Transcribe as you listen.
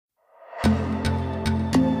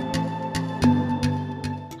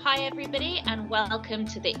everybody, and welcome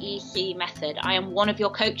to the EC Method. I am one of your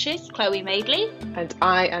coaches, Chloe Madeley. And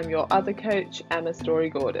I am your other coach, Emma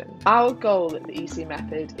Story-Gordon. Our goal at the EC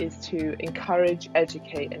Method is to encourage,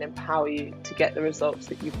 educate and empower you to get the results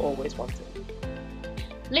that you've always wanted.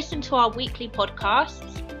 Listen to our weekly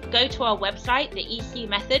podcasts, go to our website,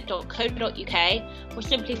 theecmethod.co.uk, or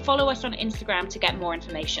simply follow us on Instagram to get more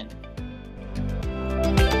information.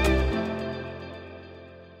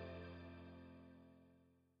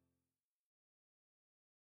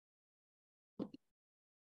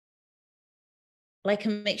 Like a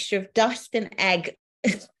mixture of dust and egg.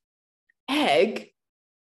 Egg?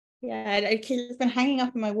 Yeah, it's been hanging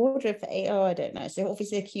up in my wardrobe for I don't know. So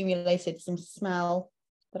obviously accumulated some smell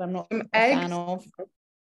that I'm not a fan of.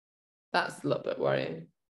 That's a little bit worrying.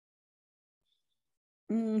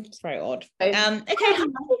 It's very odd. Okay.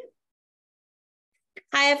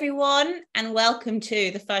 Hi everyone, and welcome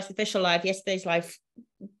to the first official live. Yesterday's live.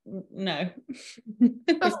 No. It's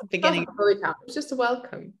the beginning. It's just a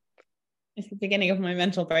welcome. It's the beginning of my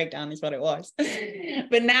mental breakdown is what it was.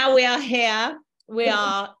 But now we are here. We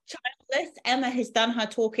are childless. Emma has done her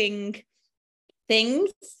talking things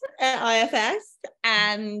at IFS,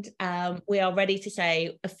 and we are ready to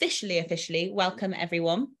say officially welcome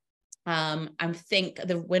everyone. I think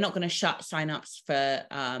that we're not going to shut sign-ups for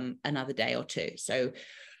another day or two. So I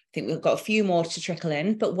think we've got a few more to trickle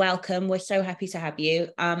in, but welcome. We're so happy to have you.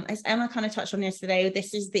 As Emma kind of touched on yesterday, the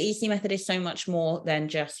EC Method is so much more than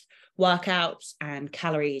just workouts and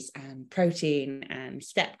calories and protein and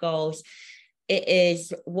step goals. It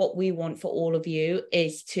is what we want for all of you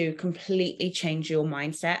is to completely change your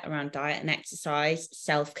mindset around diet and exercise,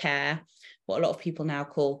 self-care, what a lot of people now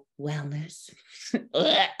call wellness.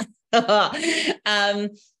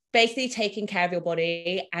 Basically taking care of your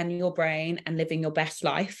body and your brain and living your best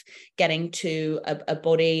life, getting to a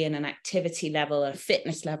body and an activity level, a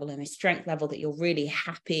fitness level and a strength level that you're really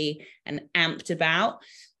happy and amped about.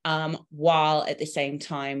 While at the same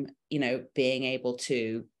time, being able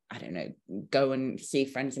to, go and see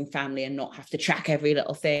friends and family and not have to track every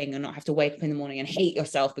little thing and not have to wake up in the morning and hate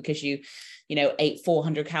yourself because you ate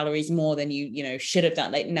 400 calories more than you should have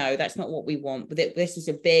done. Like, no, that's not what we want. But this is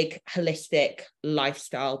a big holistic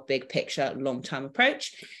lifestyle, big picture, long-term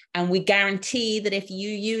approach. And we guarantee that if you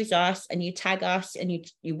use us and you tag us and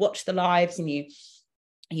you watch the lives and you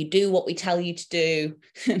do what we tell you to do,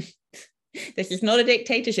 this is not a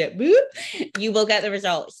dictatorship. You will get the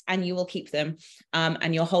results and you will keep them,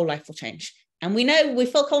 and your whole life will change. And we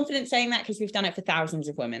feel confident saying that because we've done it for thousands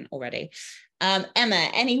of women already. Emma,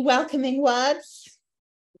 any welcoming words?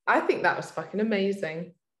 I think that was fucking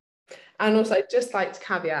amazing. And also I'd just like to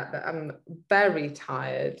caveat that I'm very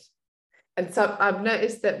tired. And so I've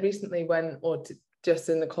noticed that recently just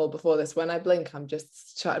in the call before this, when I blink, I'm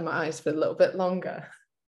just shutting my eyes for a little bit longer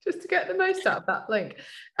just to get the most out of that blink.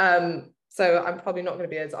 So I'm probably not going to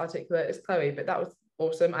be as articulate as Chloe, but that was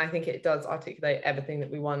awesome. I think it does articulate everything that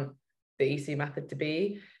we want the EC Method to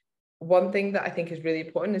be. One thing that I think is really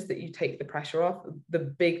important is that you take the pressure off. The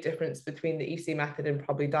big difference between the EC Method and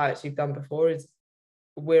probably diets you've done before is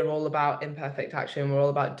we're all about imperfect action. We're all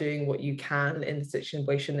about doing what you can in the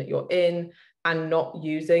situation that you're in and not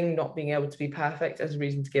being able to be perfect as a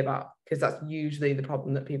reason to give up, because that's usually the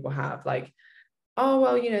problem that people have. Like, oh,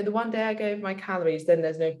 well, the one day I go over my calories, then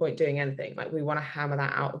there's no point doing anything. Like, we want to hammer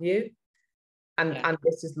that out of you. And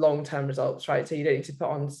this is long-term results, right? So you don't need to put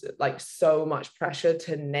on like so much pressure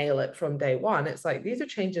to nail it from day one. It's like, these are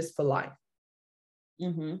changes for life.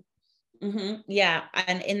 Yeah.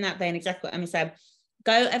 And in that vein, exactly what Emma said,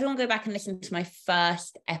 everyone go back and listen to my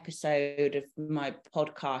first episode of my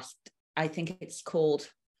podcast. I think it's called,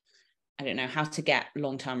 I don't know, how to get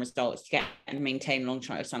long-term results, to get and maintain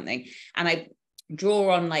long-term or something. And I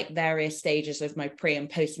draw on like various stages of my pre and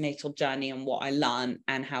postnatal journey and what I learned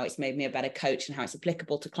and how it's made me a better coach and how it's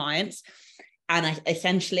applicable to clients. And I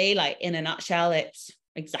essentially, like, in a nutshell, it's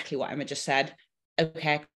exactly what Emma just said.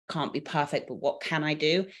 Okay, I can't be perfect, but what can I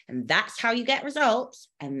do? And that's how you get results,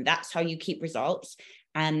 and that's how you keep results.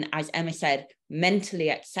 And as Emma said, mentally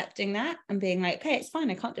accepting that and being like, okay, it's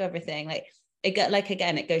fine, I can't do everything.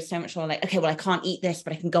 It goes so much more like, okay, well, I can't eat this,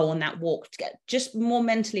 but I can go on that walk to get just more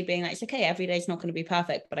mentally being like, it's okay, every day is not going to be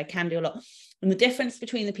perfect, but I can do a lot. And the difference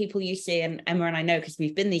between the people you see, and Emma and I know, because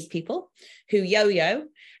we've been these people who yo-yo,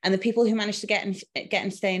 and the people who manage to get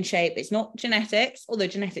and stay in shape, it's not genetics, although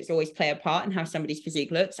genetics always play a part in how somebody's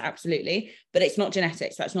physique looks, absolutely, but it's not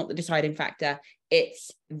genetics. That's not the deciding factor.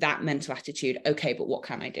 It's that mental attitude. Okay, but what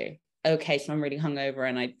can I do? Okay, so I'm really hungover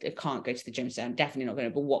and I can't go to the gym, so I'm definitely not going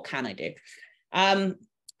to, but what can I do?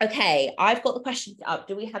 Okay, I've got the questions up.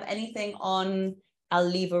 Do we have anything on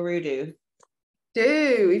Alivarudu?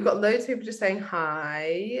 do. We've got loads of people just saying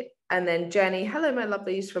hi. And then Jenny, hello, my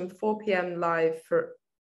lovelies, from 4 p.m. live for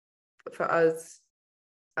us.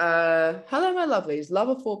 Hello, my lovelies. Love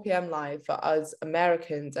a 4 p.m. live for us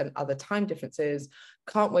Americans and other time differences.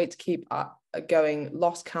 Can't wait to keep going.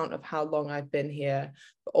 Lost count of how long I've been here.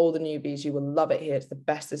 For all the newbies, you will love it here. It's the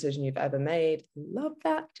best decision you've ever made. Love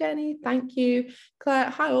that, Jenny. Thank you. Claire,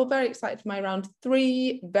 hi all. Very excited for my round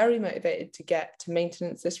 3. Very motivated to get to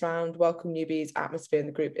maintenance this round. Welcome, newbies. Atmosphere in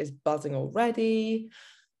the group is buzzing already.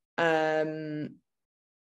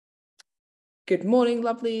 Good morning,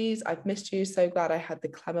 lovelies. I've missed you. So glad I had the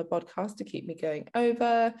Clemmer podcast to keep me going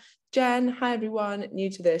over. Jen, hi everyone. New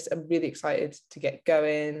to this. I'm really excited to get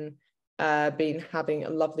going. Been having a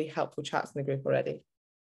lovely, helpful chats in the group already.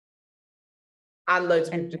 And loads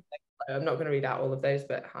of people just saying hello. I'm not going to read out all of those,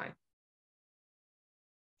 but hi.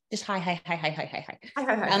 Just hi.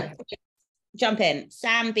 Hi. Jump in.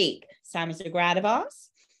 Sam Beek. Sam is a grad of ours.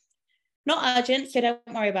 Not urgent, so don't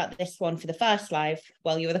worry about this one for the first live.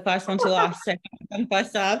 Well, you were the first one to ask, so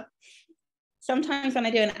first up. Sometimes when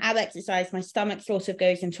I do an ab exercise, my stomach sort of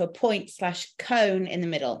goes into a point/cone in the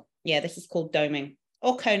middle. Yeah, this is called doming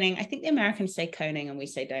or coning. I think the Americans say coning and we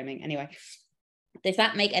say doming. Anyway, does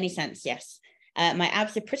that make any sense? Yes. My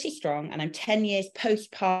abs are pretty strong and I'm 10 years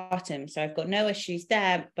postpartum, so I've got no issues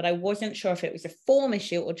there, but I wasn't sure if it was a form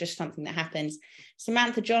issue or just something that happens.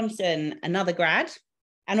 Samantha Johnson, another grad,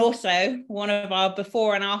 and also one of our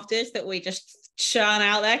before and afters that we just churn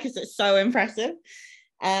out there because it's so impressive.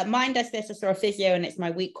 Mine does this. I saw a physio and it's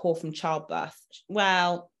my weak core from childbirth.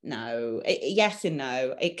 Well, no, yes and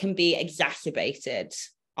no. It can be exacerbated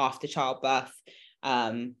after childbirth,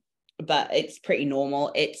 but it's pretty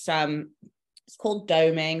normal. It's called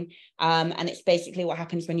doming, and it's basically what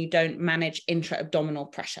happens when you don't manage intra-abdominal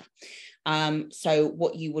pressure. So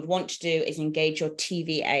what you would want to do is engage your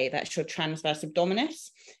TVA, that's your transverse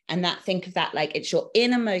abdominis, and think of that like it's your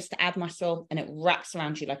innermost ab muscle and it wraps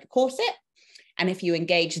around you like a corset. And if you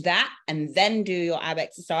engage that and then do your ab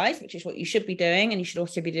exercise, which is what you should be doing, and you should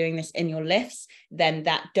also be doing this in your lifts, then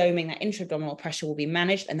that doming, that intra-abdominal pressure will be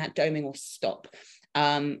managed and that doming will stop.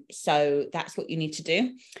 So that's what you need to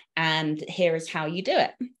do. And here is how you do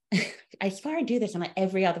it. I swear I do this on like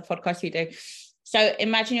every other podcast we do. So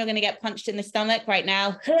imagine you're going to get punched in the stomach right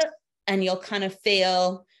now, and you'll kind of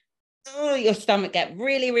feel your stomach get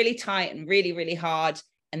really, really tight and really, really hard.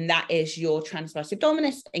 And that is your transverse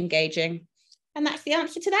abdominis engaging. And that's the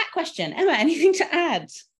answer to that question. Emma, anything to add?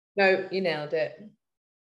 No, you nailed it.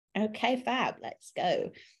 Okay, fab. Let's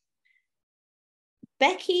go.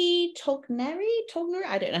 Becky Togneri,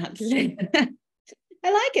 I don't know how to say it.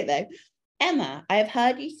 I like it though. Emma, I have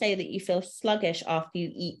heard you say that you feel sluggish after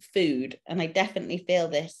you eat food, and I definitely feel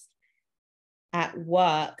this at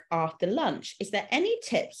work after lunch. Is there any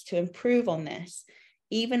tips to improve on this?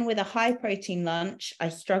 Even with a high protein lunch, I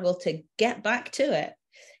struggle to get back to it.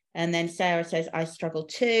 And then Sarah says, I struggle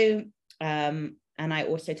too. And I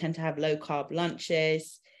also tend to have low carb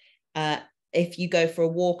lunches. If you go for a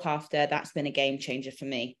walk after, that's been a game changer for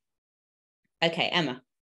me. Okay, Emma.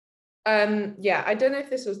 Yeah, I don't know if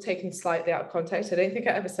this was taken slightly out of context. I don't think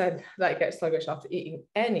I ever said that I get sluggish after eating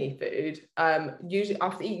any food. Usually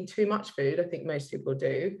after eating too much food, I think most people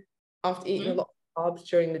do. After eating a lot of carbs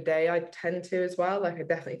during the day, I tend to as well. Like I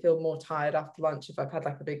definitely feel more tired after lunch if I've had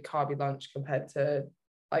like a big carby lunch compared to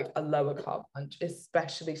like a lower carb lunch,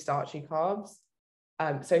 especially starchy carbs.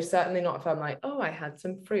 So certainly not if I'm like, oh, I had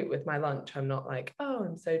some fruit with my lunch. I'm not like, oh,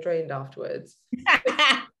 I'm so drained afterwards.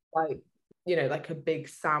 Like, you know, like a big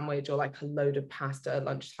sandwich or like a load of pasta at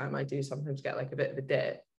lunchtime, I do sometimes get like a bit of a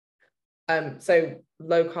dip. So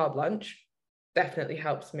low carb lunch definitely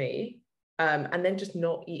helps me. And then just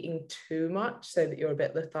not eating too much so that you're a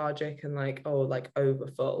bit lethargic and like, oh, like over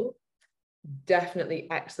full. Definitely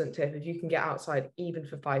excellent tip. If you can get outside even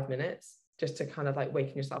for 5 minutes, just to kind of like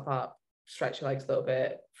waking yourself up, stretch your legs a little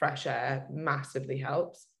bit, fresh air massively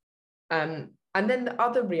helps. And then the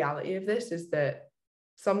other reality of this is that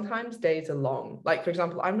sometimes days are long. Like, for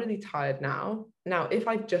example, I'm really tired now. Now, if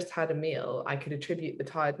I've just had a meal, I could attribute the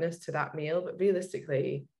tiredness to that meal, but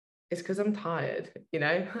realistically, it's because I'm tired, you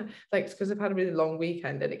know, like it's because I've had a really long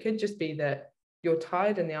weekend. And it could just be that you're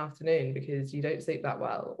tired in the afternoon because you don't sleep that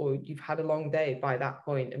well, or you've had a long day by that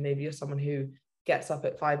point, and maybe you're someone who gets up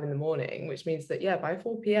at 5 a.m, which means that, yeah, by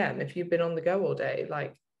 4 p.m, if you've been on the go all day,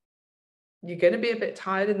 like you're going to be a bit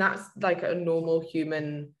tired, and that's like a normal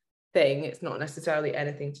human thing. It's not necessarily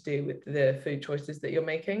anything to do with the food choices that you're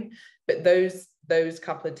making, but those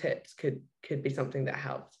couple of tips could be something that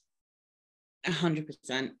helps.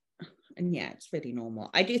 100%. And yeah, it's really normal.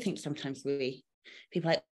 I do think sometimes people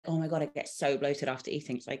are like, oh my God, I get so bloated after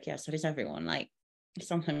eating. It's like, yeah, so does everyone. Like,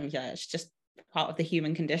 sometimes, yeah, it's just part of the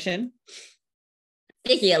human condition.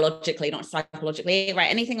 Physiologically, not psychologically, right?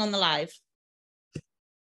 Anything on the live?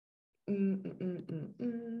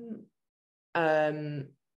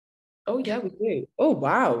 Oh yeah, we do. Oh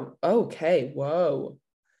wow. Okay. Whoa.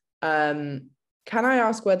 Can I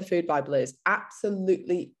ask where the food Bible is?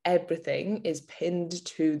 Absolutely everything is pinned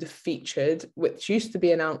to the featured, which used to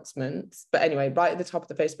be announcements. But anyway, right at the top of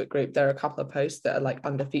the Facebook group, there are a couple of posts that are like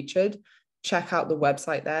under featured. Check out the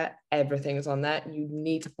website there. Everything is on there. You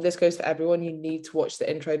need to, this goes for everyone. You need to watch the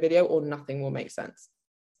intro video or nothing will make sense.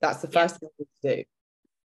 That's the first thing you need to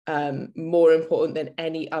do. More important than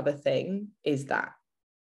any other thing is that.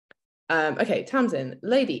 Okay, Tamsin,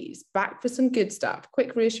 ladies, back for some good stuff.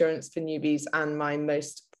 Quick reassurance for newbies and my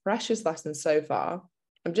most precious lesson so far.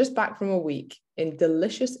 I'm just back from a week in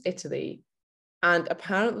delicious Italy. And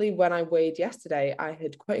apparently when I weighed yesterday, I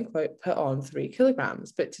had quote unquote put on 3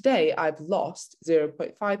 kilograms. But today I've lost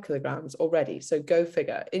 0.5 kilograms already. So go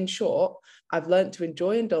figure. In short, I've learned to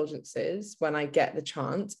enjoy indulgences when I get the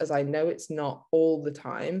chance, as I know it's not all the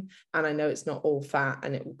time. And I know it's not all fat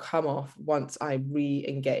and it will come off once I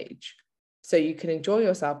re-engage. So you can enjoy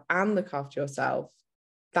yourself and look after yourself.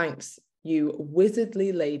 Thanks, you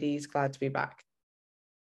wizardly ladies. Glad to be back.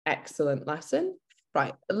 Excellent lesson.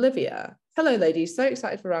 Right, Olivia. Hello, ladies. So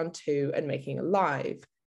excited for round 2 and making a live.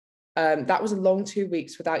 That was a long 2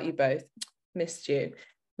 weeks without you both. Missed you.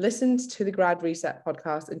 Listened to the Grad Reset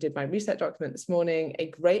podcast and did my reset document this morning. A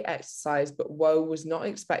great exercise, but whoa, was not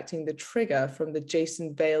expecting the trigger from the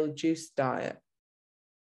Jason Vale juice diet.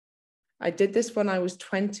 I did this when I was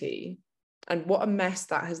 20, and what a mess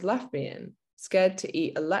that has left me in. Scared to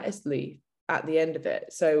eat a lettuce leaf at the end of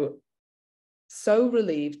it. So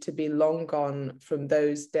relieved to be long gone from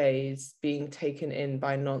those days being taken in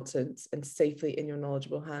by nonsense and safely in your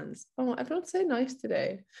knowledgeable hands. Oh, everyone's so nice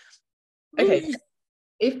today. Okay,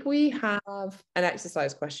 if we have an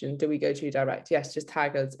exercise question, do we go to direct? Yes, just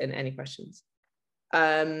tag us in any questions.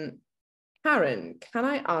 Karen, can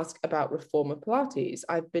I ask about reformer Pilates?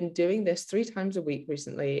 I've been doing this 3 times a week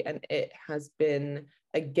recently, and it has been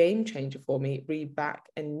a game changer for me, re back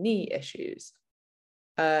and knee issues.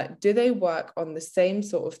 Do they work on the same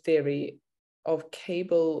sort of theory of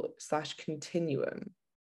cable/continuum?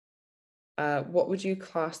 What would you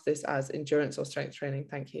class this as, endurance or strength training?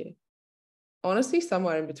 Thank you. Honestly,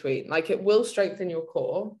 somewhere in between. Like, it will strengthen your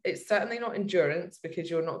core. It's certainly not endurance because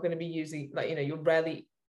you're not going to be using, like, you know, you're rarely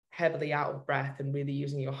heavily out of breath and really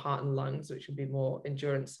using your heart and lungs, which would be more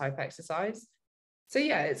endurance type exercise. So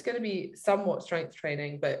yeah, it's going to be somewhat strength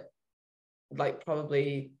training, but like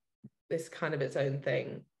probably it's kind of its own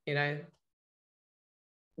thing, you know?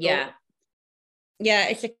 Yeah.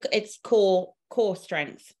 Yeah, it's core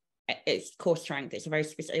strength. It's core strength. It's a very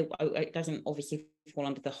specific, it doesn't obviously fall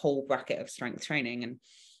under the whole bracket of strength training, and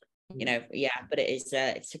you know, yeah, but it is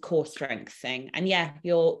it's a core strength thing. And yeah,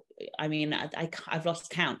 I've lost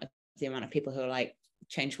count of the amount of people who are like,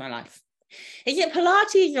 changed my life. Is it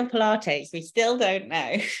Pilates or Pilates? We still don't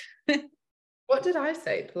know. What did I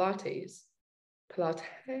say? Pilates.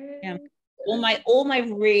 Yeah. All my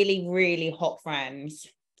really, really hot friends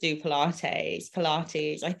do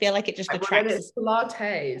Pilates. I feel like it just attracts. It's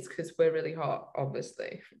Pilates because we're really hot,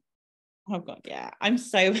 obviously. Oh god, yeah. I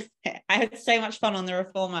had so much fun on the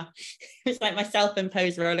reformer. It was like my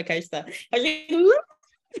self-imposed roller coaster. I was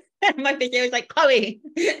like, my physio was like, Chloe,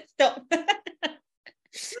 stop.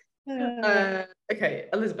 Okay,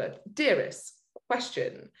 Elizabeth, dearest,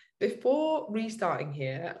 question. Before restarting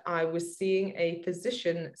here, I was seeing a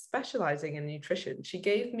physician specializing in nutrition. She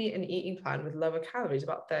gave me an eating plan with lower calories,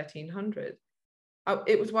 about 1,300.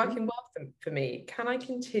 It was working well for me. Can I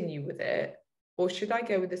continue with it? Or should I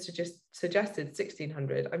go with the suggested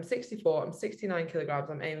 1,600? I'm 64, I'm 69 kilograms,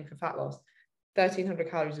 I'm aiming for fat loss. 1,300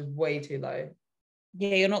 calories is way too low.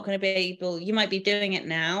 Yeah, you're not going to be able, you might be doing it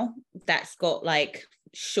now. That's got like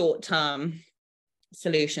short-term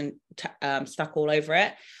solution stuck all over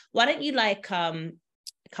it. Why don't you like come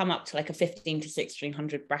up to like a 15 to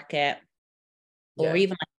 1,600 bracket, or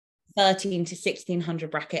even like 13 to 1,600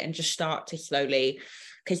 bracket, and just start to slowly,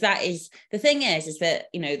 because that is the thing is that,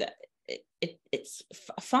 you know, that it's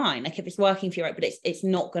fine, like if it's working for you, right, but it's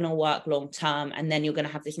not going to work long term, and then you're going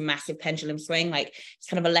to have this massive pendulum swing. Like, it's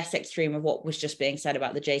kind of a less extreme of what was just being said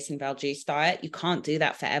about the Jason Vale juice diet. You can't do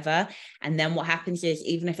that forever, and then what happens is,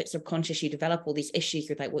 even if it's subconscious, you develop all these issues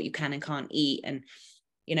with like what you can and can't eat, and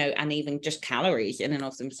you know, and even just calories in and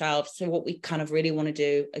of themselves. So what we kind of really want to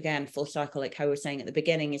do, again, full cycle, like how we were saying at the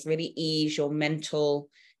beginning, is really ease your mental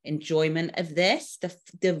enjoyment of this,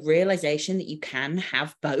 the realization that you can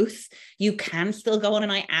have both. You can still go on a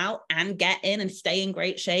night out and get in and stay in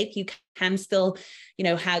great shape. You can still, you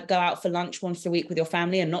know, go out for lunch once a week with your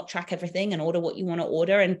family and not track everything and order what you want to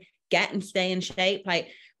order and get and stay in shape. Like,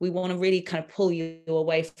 we want to really kind of pull you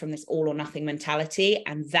away from this all or nothing mentality.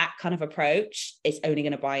 And that kind of approach is only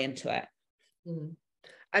going to buy into it. Mm.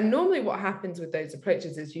 And normally what happens with those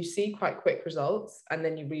approaches is you see quite quick results and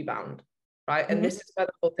then you rebound, right? And this is where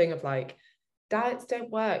the whole thing of like, diets don't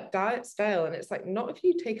work, diets fail. And it's like, not if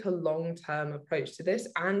you take a long-term approach to this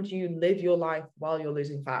and you live your life while you're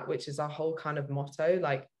losing fat, which is our whole kind of motto.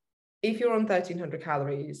 Like, if you're on 1,300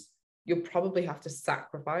 calories, you'll probably have to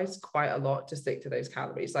sacrifice quite a lot to stick to those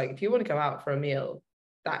calories. Like, if you want to go out for a meal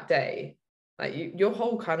that day, like your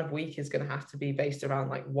whole kind of week is going to have to be based around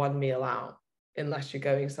like one meal out, unless you're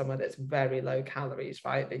going somewhere that's very low calories,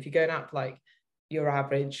 right? But if you're going out for like your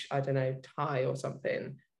average, I don't know, Thai or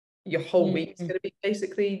something, your whole week's going to be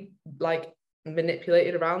basically like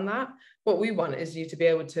manipulated around that. What we want is you to be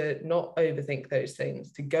able to not overthink those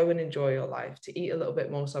things, to go and enjoy your life, to eat a little bit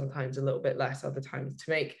more sometimes, a little bit less other times, to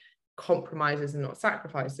make compromises and not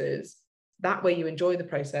sacrifices. That way you enjoy the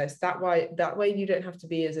process. That way you don't have to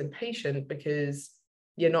be as impatient because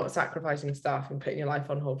you're not sacrificing stuff and putting your life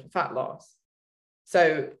on hold for fat loss.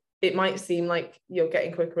 So it might seem like you're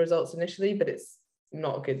getting quicker results initially, but it's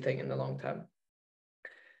not a good thing in the long term.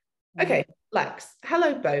 Okay, Lex,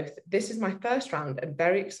 hello both. This is my first round and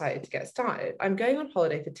very excited to get started. I'm going on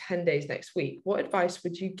holiday for 10 days next week. What advice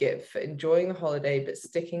would you give for enjoying the holiday but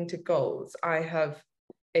sticking to goals? I have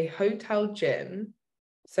a hotel gym,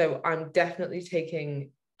 so I'm definitely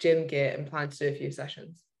taking gym gear and plan to do a few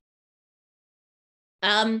sessions.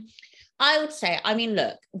 I would say, I mean,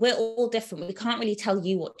 look, we're all different. We can't really tell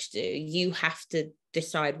you what to do. You have to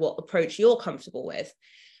decide what approach you're comfortable with.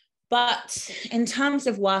 But in terms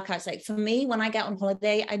of workouts, like for me, when I get on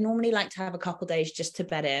holiday, I normally like to have a couple of days just to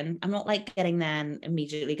bed in. I'm not like getting there and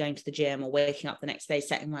immediately going to the gym or waking up the next day,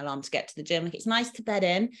 setting my alarm to get to the gym. Like, it's nice to bed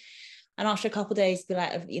in. And after a couple of days, be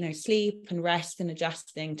like, you know, sleep and rest and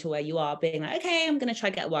adjusting to where you are, being like, okay, I'm going to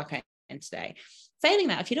try to get a workout in today. Failing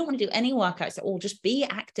that, if you don't want to do any workouts at all, just be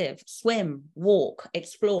active, swim, walk,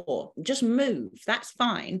 explore, just move. That's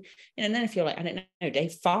fine. And then if you're like, I don't know, day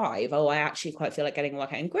 5, I actually quite feel like getting a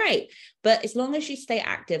workout in, great. But as long as you stay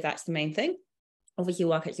active, that's the main thing. Obviously,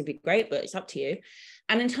 workouts would be great, but it's up to you.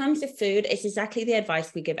 And in terms of food, it's exactly the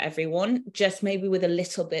advice we give everyone, just maybe with a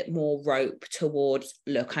little bit more rope towards,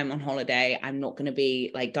 look, I'm on holiday. I'm not going to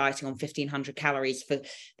be like dieting on 1,500 calories for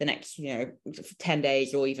the next, 10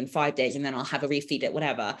 days or even 5 days, and then I'll have a refeed it,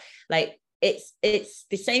 whatever. Like, it's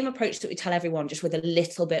the same approach that we tell everyone, just with a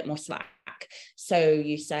little bit more slack. So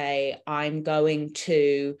you say, I'm going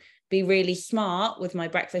to be really smart with my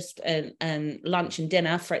breakfast and lunch and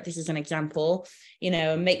dinner, for this is an example,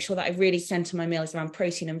 and make sure that I really center my meals around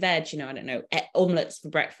protein and veg, I don't know, omelets for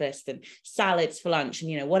breakfast and salads for lunch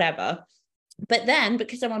and, whatever. But then,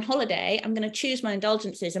 because I'm on holiday, I'm going to choose my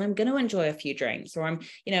indulgences and I'm going to enjoy a few drinks, or I'm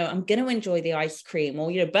going to enjoy the ice cream,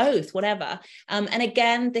 or, both, whatever. And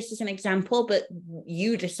again, this is an example, but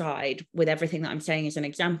you decide with everything that I'm saying is an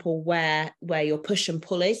example where your push and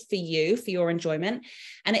pull is for you, for your enjoyment.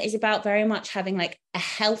 And it is about very much having like a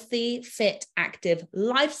healthy, fit, active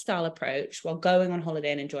lifestyle approach while going on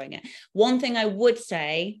holiday and enjoying it. One thing I would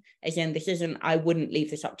say, as in I wouldn't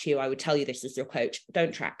leave this up to you. I would tell you this as your coach,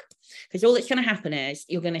 don't track. Because all that's going to happen is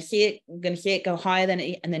you're going to see it go higher than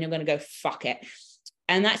it, and then you're going to go, fuck it.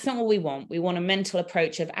 And that's not what we want. We want a mental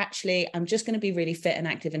approach of, actually, I'm just going to be really fit and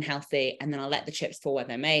active and healthy, and then I'll let the chips fall where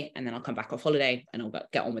they may, and then I'll come back off holiday and I'll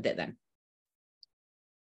get on with it then.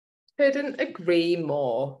 Couldn't agree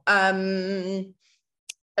more.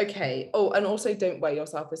 Okay. Oh, and also don't weigh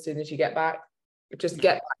yourself as soon as you get back. Just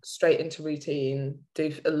get back straight into routine.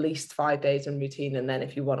 Do at least 5 days in routine, and then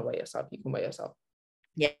if you want to weigh yourself, you can weigh yourself.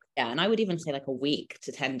 Yeah, and I would even say like a week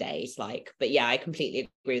to 10 days, but yeah, I completely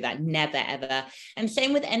agree with that. Never, ever. And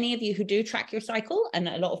same with any of you who do track your cycle, and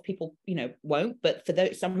a lot of people, won't, but for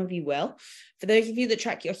those, some of you will. For those of you that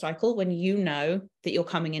track your cycle, when you know that you're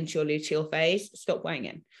coming into your luteal phase, stop weighing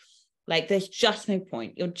in. Like, there's just no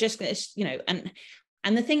point. You're just going to,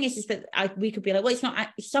 and the thing is that we could be like, well, it's not,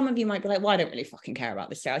 some of you might be like, well, I don't really fucking care about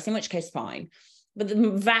this, Sarah, in which case, fine. But the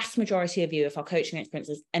vast majority of you, if our coaching experience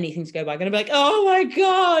is anything to go by, are going to be like, oh my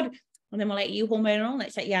God. And then we're like, you hormonal? And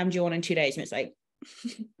it's like, yeah, I'm due on in 2 days. And it's like,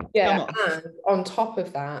 yeah. And on top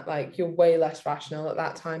of that, like, you're way less rational at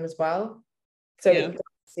that time as well. So it does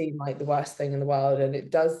seem like the worst thing in the world. And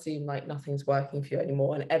it does seem like nothing's working for you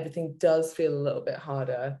anymore. And everything does feel a little bit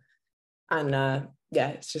harder. And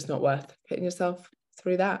it's just not worth putting yourself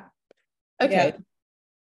through that. Okay.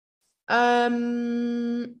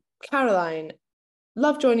 Caroline,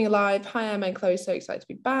 love joining you live. Hi, Emma and Chloe, so excited to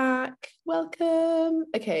be back. Welcome.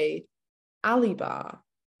 Okay, Ali Bar.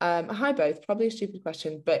 Hi both, probably a stupid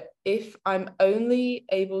question, but if I'm only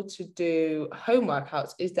able to do home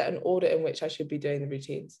workouts, is there an order in which I should be doing the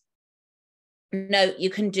routines? No, you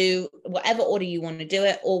can do whatever order you want to do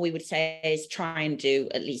it. All we would say is try and do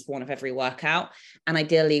at least one of every workout. And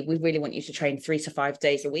ideally, we really want you to train 3 to 5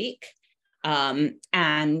 days a week,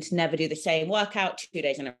 and never do the same workout 2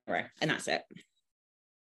 days in a row. And that's it.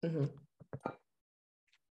 Mm-hmm.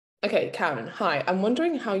 Okay, Karen, hi. I'm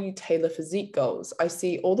wondering how you tailor physique goals. I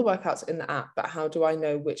see all the workouts in the app, but how do I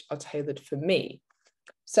know which are tailored for me?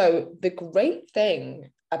 So the great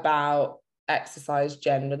thing about exercise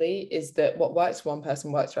generally is that what works for one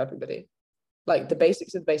person works for everybody. Like the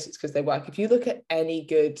basics are the basics because they work. If you look at any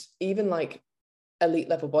good, even like elite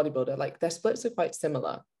level bodybuilder, like their splits are quite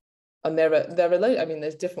similar. And I mean,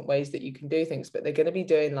 there's different ways that you can do things, but they're going to be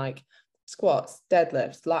doing like squats,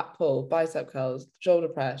 deadlifts, lat pull, bicep curls, shoulder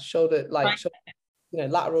press,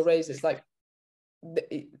 lateral raises. Like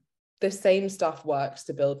the same stuff works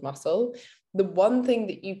to build muscle. The one thing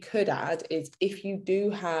that you could add is if you do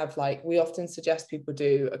have, like, we often suggest people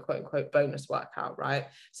do a quote unquote bonus workout, right?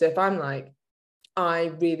 So if I'm like,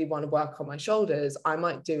 I really want to work on my shoulders, I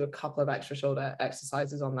might do a couple of extra shoulder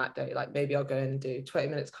exercises on that day. Like maybe I'll go in and do 20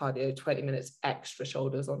 minutes cardio, 20 minutes extra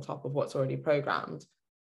shoulders on top of what's already programmed.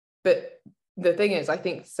 But the thing is, I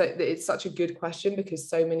think it's such a good question because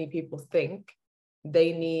so many people think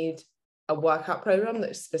they need a workout program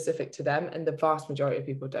that's specific to them, and the vast majority of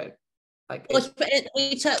people don't. Like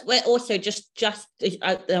we're also just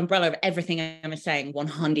the umbrella of everything I'm saying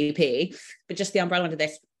 100p, but just the umbrella under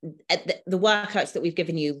this, the workouts that we've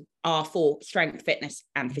given you are for strength, fitness,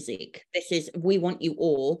 and physique. We want you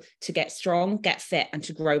all to get strong, get fit, and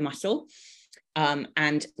to grow muscle,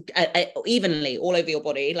 and evenly all over your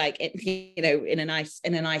body, like in a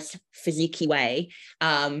nice physique way.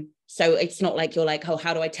 So it's not like you're like, oh,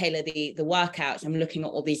 how do I tailor the workouts? I'm looking at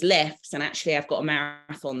all these lifts, and actually I've got a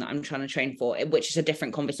marathon that I'm trying to train for, which is a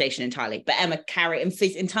different conversation entirely. But Emma, carry in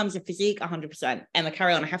terms of physique, 100%. Emma,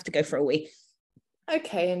 carry on. I have to go for a wee.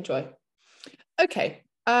 Okay, enjoy. Okay.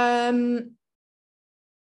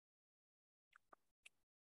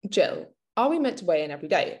 Jill, are we meant to weigh in every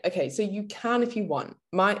day? Okay, so you can if you want.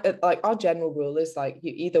 Our general rule is like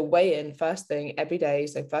you either weigh in first thing every day,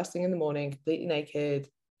 so first thing in the morning, completely naked,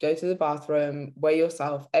 go to the bathroom, weigh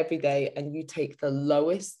yourself every day, and you take the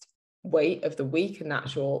lowest weight of the week, and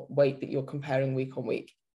that's your weight that you're comparing week on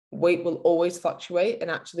week. Weight will always fluctuate, and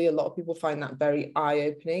actually a lot of people find that very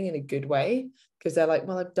eye-opening in a good way, because they're like,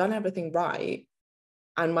 well, I've done everything right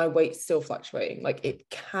and my weight's still fluctuating. Like it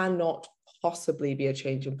cannot possibly be a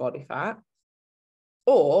change in body fat.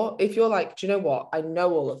 Or if you're like, do you know what? I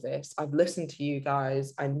know all of this. I've listened to you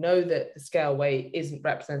guys. I know that the scale weight isn't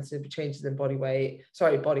representative of changes in body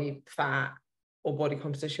fat or body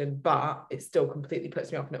composition, but it still completely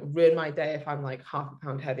puts me off, and it'll ruin my day if I'm like half a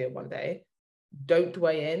pound heavier one day. Don't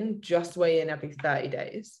weigh in, just weigh in every 30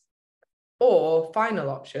 days. Or final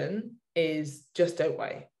option is just don't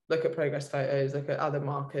weigh. Look at progress photos, look at other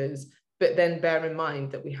markers, but then bear in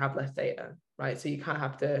mind that we have less data, right? So you kind of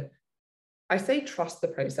have to, I say trust the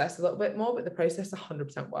process a little bit more, but the process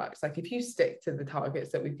 100% works. Like if you stick to the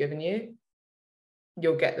targets that we've given you,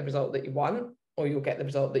 you'll get the result that you want, or you'll get the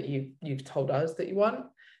result that you've told us that you want.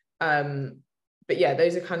 But yeah,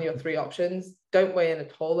 those are kind of your 3 options. Don't weigh in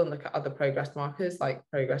at all and look at other progress markers like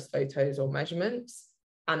progress photos or measurements,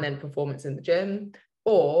 and then performance in the gym,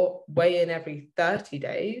 or weigh in every 30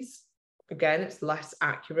 days. Again, it's less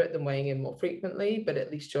accurate than weighing in more frequently, but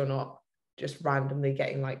at least you're not just randomly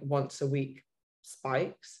getting like once a week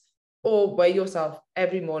spikes. Or weigh yourself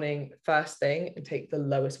every morning first thing and take the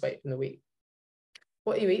lowest weight from the week.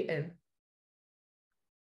 What are you eating?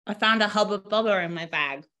 I found a Hubba Bubba in my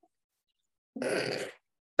bag.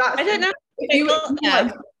 I don't know. If you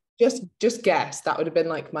like, just guess. That would have been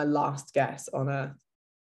like my last guess on Earth.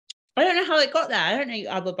 I don't know how it got there. I don't know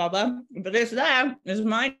Hubba Bubba, but it's there. It's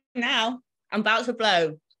mine now. I'm about to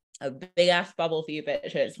blow a big ass bubble for you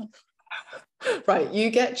bitches. Right, you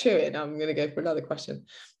get chewing. I'm going to go for another question.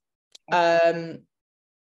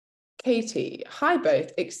 Katie, hi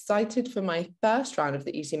both. Excited for my first round of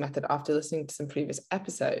the EC method after listening to some previous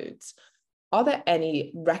episodes. Are there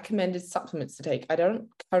any recommended supplements to take? I don't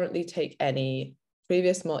currently take any.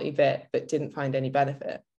 Previous multivit, but didn't find any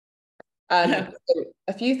benefit. So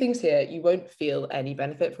a few things here. You won't feel any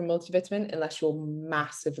benefit from multivitamin unless you're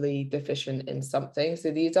massively deficient in something.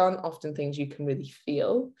 So these aren't often things you can really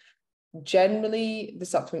feel. generally the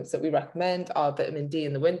supplements that we recommend are vitamin D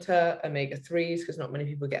in the winter, omega-3s, because not many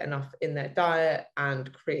people get enough in their diet,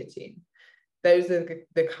 and creatine. Those are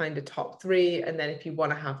the kind of top three. And then if you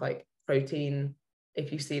want to have like protein,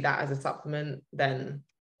 if you see that as a supplement, then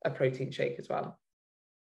a protein shake as well.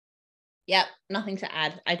 Yep, nothing to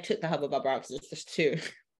add. I took the Hubba Bubba out because it's just too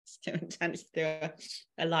intense to do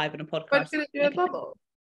a live in a podcast. But gonna do a bubble?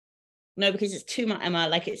 No, because it's too much, Emma.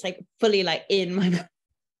 Like it's like fully like in my mouth.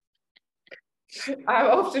 I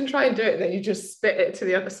often try and do it, then you just spit it to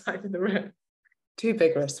the other side of the room. Too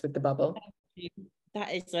vigorous with the bubble.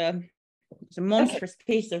 That is it's a monstrous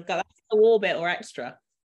piece of gut. That's a orbit or extra.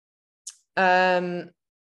 Tamsin,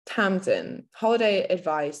 holiday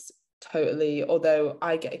advice, totally. Although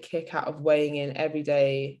I get a kick out of weighing in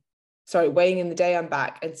the day I'm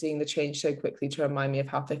back and seeing the change so quickly to remind me of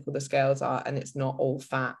how fickle the scales are, and it's not all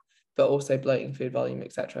fat, but also bloating, food volume,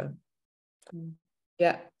 etc.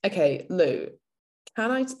 Yeah. Okay, Lou,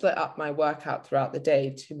 can I split up my workout throughout the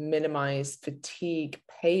day to minimize fatigue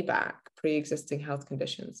payback pre-existing health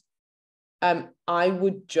conditions? I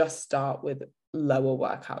would just start with lower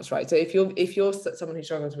workouts, right? So if you're someone who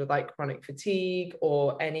struggles with like chronic fatigue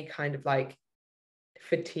or any kind of like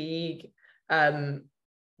fatigue, then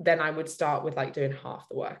I would start with like doing half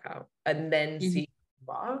the workout and then see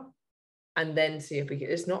and then see if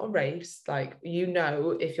it's not a race. Like,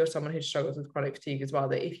 if you're someone who struggles with chronic fatigue as well,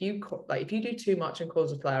 that if you do too much and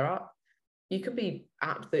cause a flare up, you could be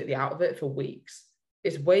absolutely out of it for weeks.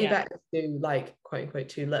 It's way better to do like quote unquote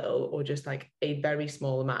too little or just like a very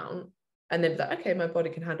small amount, and then be like, okay, my body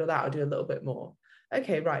can handle that, I'll do a little bit more.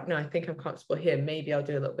 Okay, right, no, I think I'm comfortable here, maybe I'll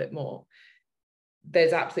do a little bit more.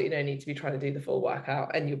 There's absolutely no need to be trying to do the full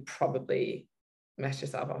workout, and you probably mess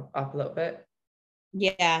yourself up a little bit.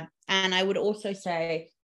 Yeah, and I would also say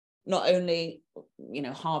not only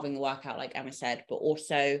halving the workout like Emma said, but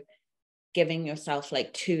also giving yourself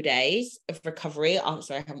like 2 days of recovery. Oh,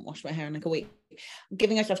 sorry, I haven't washed my hair in like a week.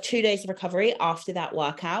 Giving yourself 2 days of recovery after that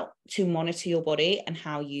workout to monitor your body and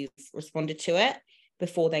how you've responded to it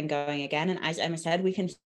before then going again. And as Emma said, we can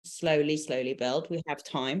slowly build. We have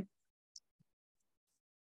time.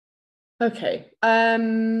 Okay.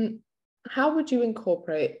 How would you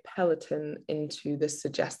incorporate Peleton into the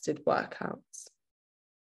suggested workouts?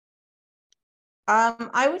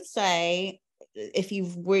 I would say if you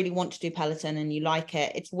really want to do Peleton and you like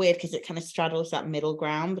it, it's weird because it kind of straddles that middle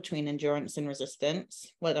ground between endurance and resistance.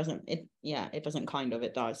 Well, it doesn't kind of,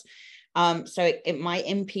 it does. So it might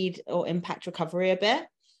impede or impact recovery a bit.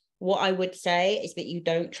 What I would say is that you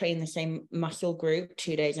don't train the same muscle group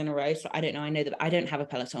 2 days in a row. So I don't know. I know that I don't have a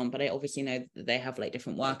Peleton, but I obviously know that they have like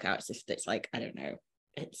different workouts. If it's like, I don't know,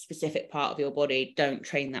 a specific part of your body, don't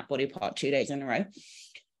train that body part 2 days in a row.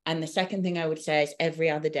 And the second thing I would say is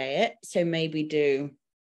every other day it. So maybe do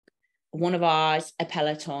one of ours, a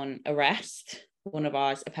Peleton, a rest, one of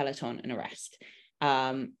ours, a Peleton and a rest.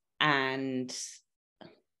 And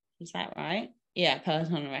is that right? Yeah,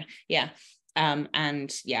 Peleton and a rest. Yeah.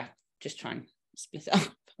 And yeah, just try and split it up.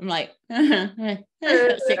 I'm like, 6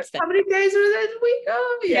 days. How many days are there a week?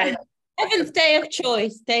 Oh, yeah. Seventh day of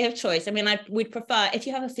choice. I mean, we'd prefer if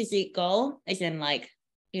you have a physique goal, as in like,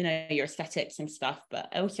 your aesthetics and stuff,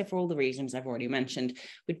 but also for all the reasons I've already mentioned,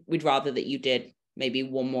 we'd rather that you did maybe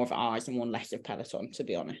one more of ours and one less of Peleton, to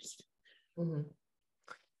be honest. Mm-hmm.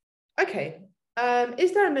 Okay.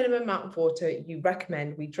 Is there a minimum amount of water you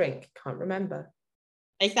recommend we drink? Can't remember.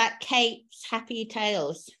 Is that Kate's Happy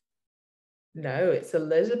Tales? No, it's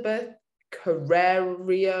Elizabeth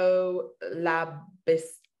Carrerio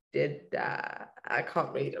Labistida. I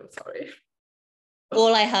can't read, I'm sorry.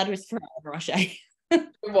 All I heard was Ferrero Rocher.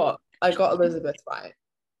 What? I got Elizabeth right.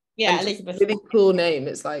 Yeah, and Elizabeth. Really cool name.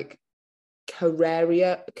 It's like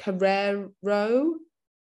Carrero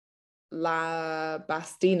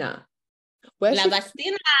Labastina. Where's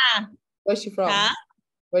she from? Huh?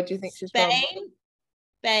 Where do you think she's from?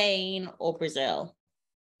 Spain or Brazil?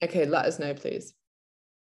 Okay, let us know, please.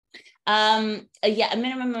 A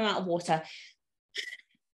minimum amount of water.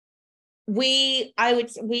 We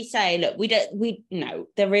say, look,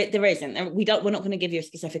 there isn't. We're not going to give you a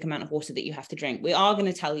specific amount of water that you have to drink. We are going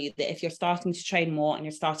to tell you that if you're starting to train more and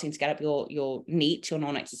you're starting to get up your NEAT, your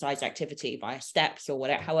non-exercise activity via steps or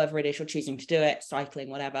whatever, however it is you're choosing to do it,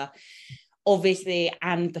 cycling, whatever, obviously,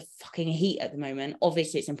 and the fucking heat at the moment,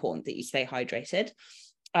 obviously it's important that you stay hydrated.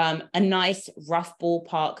 A nice rough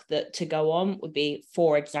ballpark that to go on would be,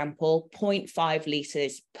 for example, 0.5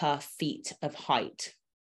 liters per feet of height,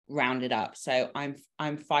 rounded up. So I'm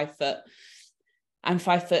 5 foot. I'm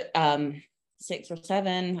 5 foot 6 or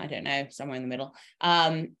 7. I don't know, somewhere in the middle.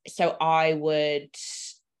 So I would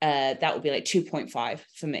that would be like 2.5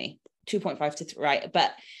 for me. 2.5 to 3, right?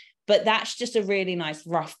 But that's just a really nice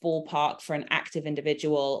rough ballpark for an active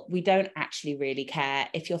individual. We don't actually really care.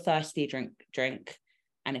 If you're thirsty, drink,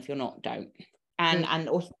 and if you're not, don't. And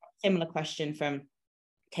also a similar question from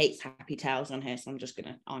Kate's Happy Tales on here, so I'm just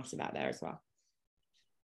going to answer that there as well.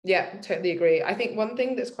 Yeah, totally agree. I think one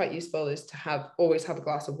thing that's quite useful is to always have a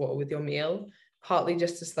glass of water with your meal, partly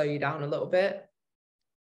just to slow you down a little bit.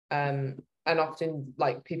 And often,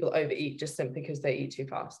 like, people overeat just simply because they eat too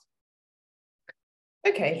fast.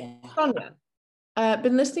 Okay, yeah. Sonia,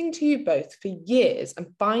 been listening to you both for years and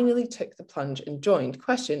finally took the plunge and joined.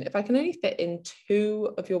 Question, if I can only fit in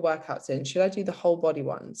 2 of your workouts in, should I do the whole body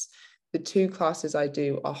ones? The 2 classes I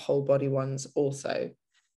do are whole body ones also.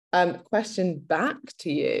 Question back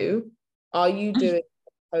to you, are you doing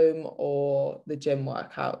home or the gym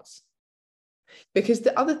workouts? Because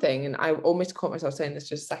the other thing, and I almost caught myself saying this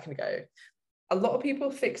just a second ago, a lot of people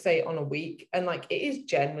fixate on a week, and like it is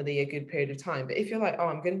generally a good period of time. But if you're like, oh,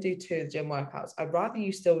 I'm going to do 2 of the gym workouts, I'd rather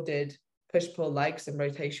you still did push-pull legs and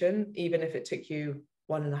rotation, even if it took you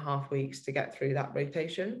 1.5 weeks to get through that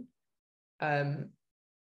rotation. And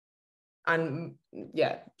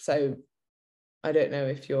yeah, so I don't know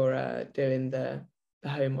if you're doing the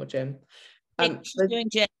home or gym. Doing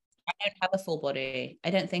gym. I don't have a full body.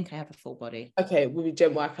 I don't think I have a full body. Okay, we'll be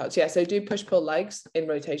gym workouts. Yeah, so do push-pull legs in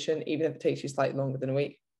rotation, even if it takes you slightly longer than a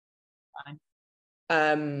week.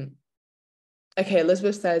 Fine. Okay,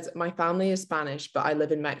 Elizabeth says, my family is Spanish, but I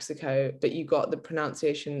live in Mexico, but you got the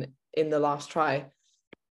pronunciation in the last try.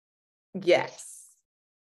 Yes.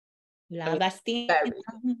 La Bastilla.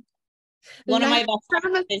 One of my best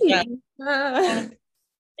friends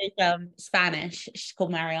is Spanish. She's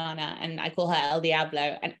called Mariana, and I call her El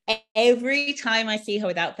Diablo. And every time I see her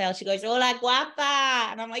without fail, she goes, "Hola,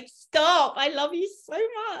 guapa," and I'm like, "Stop! I love you so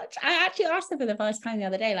much." I actually asked her for the first time the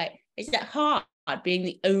other day, like, "Is it hard being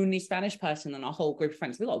the only Spanish person in our whole group of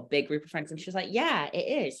friends?" We've got a big group of friends, and she was like, "Yeah,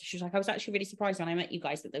 it is." She was like, "I was actually really surprised when I met you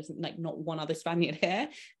guys that there was like not one other Spaniard here."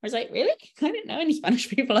 I was like, "Really? I didn't know any Spanish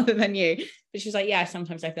people other than you." But she was like, "Yeah,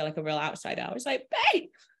 sometimes I feel like a real outsider." I was like, "Babe."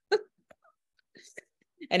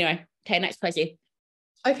 Anyway, okay, next question.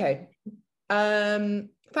 Okay.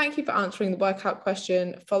 Thank you for answering the workout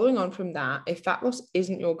question. Following on from that, if fat loss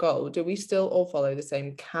isn't your goal, do we still all follow the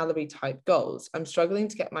same calorie type goals? I'm struggling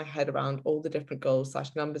to get my head around all the different goals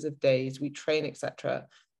 / numbers of days we train, etc.,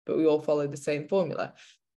 but we all follow the same formula.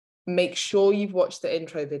 Make sure you've watched the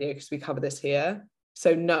intro video because we cover this here.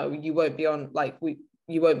 So no, you won't be on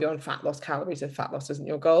you won't be on fat loss calories if fat loss isn't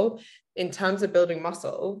your goal. In terms of building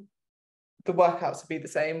muscle, the workouts will be the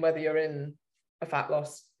same whether you're in a fat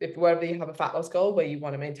loss, whether you have a fat loss goal where you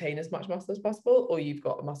want to maintain as much muscle as possible, or you've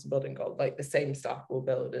got a muscle building goal, like the same stuff will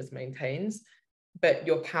build as maintains, but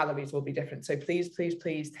your calories will be different. So please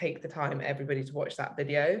take the time, everybody, to watch that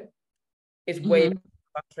video. It's way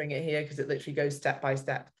answering it here because it literally goes step by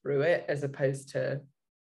step through it as opposed to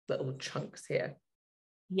little chunks here.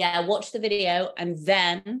 Yeah, watch the video, and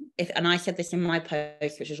then and I said this in my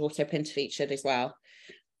post, which is also pinned featured as well,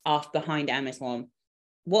 after behind Emma's one,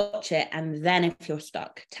 watch it, and then if you're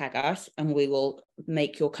stuck, tag us and we will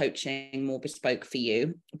make your coaching more bespoke for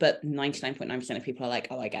you. But 99.9% of people are like,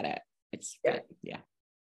 oh, I get it. It's yeah.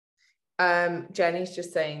 Jenny's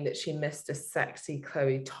just saying that she missed a sexy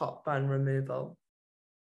Chloe top bun removal.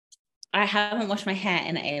 I haven't washed my hair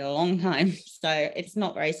in a long time, so it's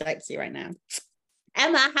not very sexy right now.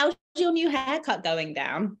 Emma, how's your new haircut going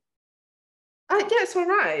down? Yeah, it's all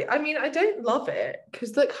right. I mean, I don't love it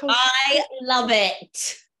because look how I love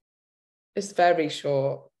it. It's very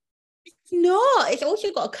short. It's not. It's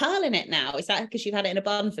also got a curl in it now. Is that because you've had it in a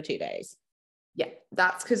bun for 2 days? Yeah,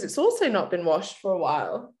 that's because it's also not been washed for a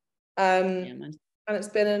while. And it's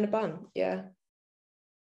been in a bun. Yeah.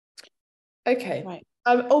 Okay. Right.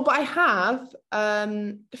 But I have,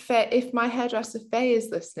 Faye, if my hairdresser Faye is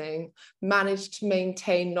listening, managed to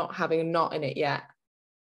maintain not having a knot in it yet.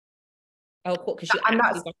 Oh, cool.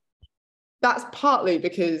 That's partly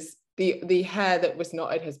because the hair that was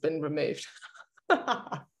knotted has been removed.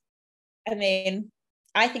 I mean,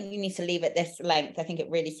 I think you need to leave it this length. I think it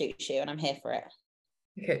really suits you, and I'm here for it.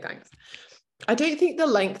 Okay, thanks. I don't think the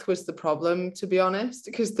length was the problem, to be honest,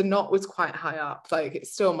 because the knot was quite high up. Like, it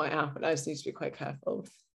still might happen. I just need to be quite careful.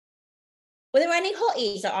 Were there any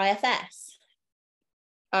hotties at IFS?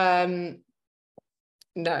 No,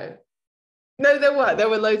 there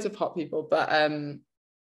were loads of hot people, but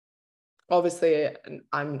obviously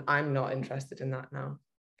I'm not interested in that now.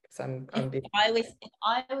 If I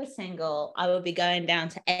was single, I would be going down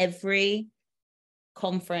to every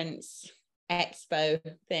conference, expo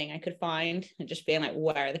thing I could find and just being like,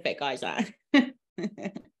 where are the fit guys at?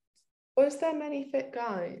 Was there many fit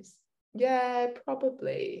guys? Yeah,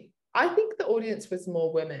 probably. I think the audience was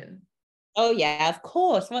more women. Oh yeah, of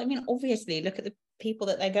course. Well, I mean, obviously, look at the people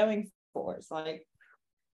that they're going for. It's like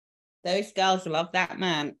those girls love that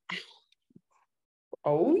man.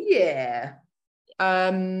 Oh yeah.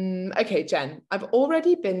 Okay, Jen, I've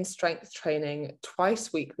already been strength training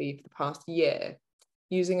twice weekly for the past year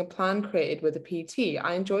using a plan created with a PT.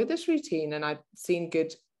 I enjoy this routine and I've seen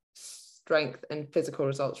good strength and physical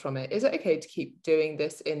results from it. Is it okay to keep doing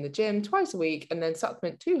this in the gym twice a week and then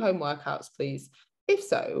supplement 2 home workouts, please? If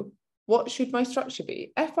so, what should my structure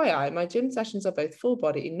be? FYI, my gym sessions are both full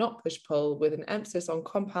body, not push-pull, with an emphasis on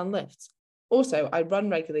compound lifts. Also, I run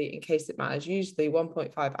regularly in case it matters, usually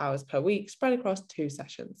 1.5 hours per week, spread across 2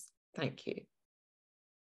 sessions. Thank you.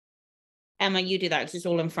 Emma, you do that because it's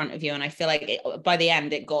all in front of you, and I feel like by the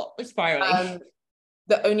end it got spiraling.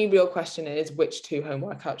 The only real question is, which 2 home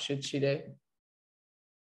workouts should she do?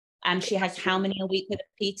 And she has how many a week with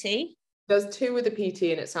a PT? Does 2 with a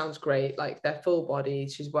PT, and it sounds great. Like, they're full body.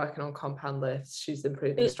 She's working on compound lifts. She's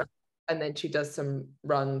improving strength. And then she does some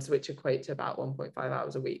runs, which equate to about 1.5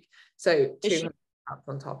 hours a week. So 2 workouts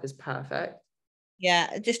on top is perfect.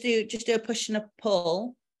 Yeah, just do a push and a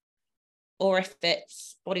pull. Or if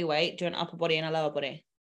it's body weight, do an upper body and a lower body.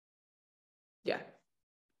 Yeah.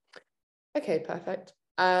 Okay, perfect.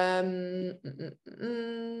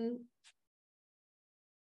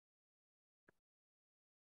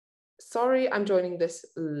 Sorry, I'm joining this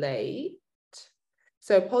late.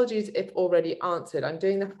 So apologies if already answered. I'm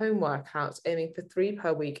doing the home workouts, aiming for 3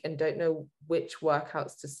 per week, and don't know which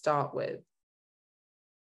workouts to start with.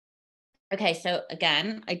 Okay, so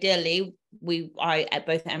again, ideally,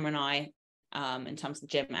 both Emma and I, in terms of the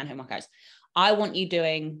gym and home workouts, I want you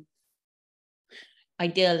doing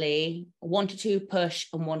ideally 1 to 2 push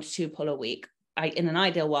and 1 to 2 pull a week. In an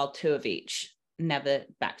ideal world, 2 of each, never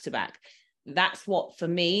back to back. That's what, for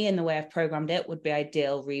me, in the way I've programmed it, would be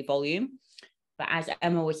ideal re-volume. But as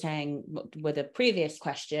Emma was saying with a previous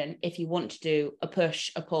question, if you want to do a push,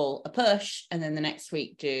 a pull, a push, and then the next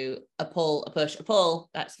week do a pull, a push, a pull,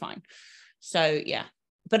 that's fine. So yeah.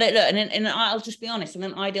 But look, and I'll just be honest, in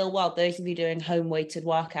an ideal world, those of you doing home weighted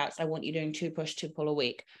workouts, I want you doing 2 push, 2 pull a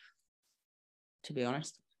week, to be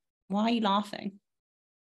honest. Why are you laughing?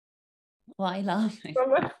 Why are you laughing?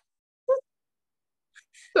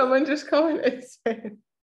 Someone just commented saying,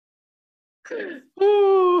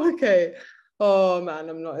 oh, okay. Oh man,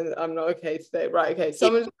 I'm not okay today. Right, okay.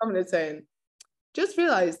 Someone just commented saying, just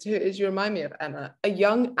realized who is you remind me of, Emma, a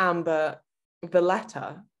young Amber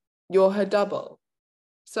Valletta. You're her double.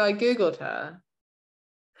 So I Googled her.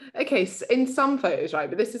 Okay, so in some photos, right?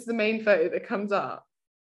 But this is the main photo that comes up.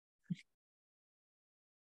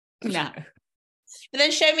 No. But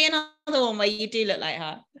then show me another one where you do look like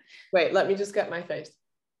her. Wait, let me just get my face.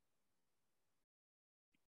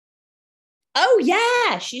 Oh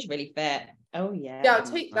yeah, she's really fit. Oh yeah. Yeah, I'll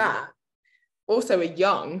take that. Also a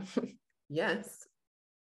young. Yes.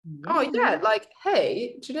 Yeah. Oh yeah, like,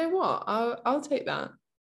 hey, do you know what? I'll take that.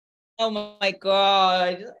 Oh my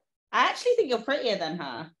god. I actually think you're prettier than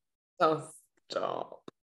her. Oh, stop.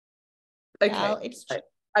 Okay. Well, it's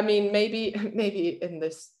I mean, maybe in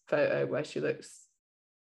this photo where she looks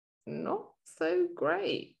not so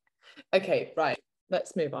great. Okay, right.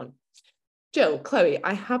 Let's move on. Jill, Chloe,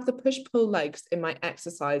 I have the push-pull legs in my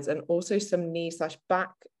exercise and also some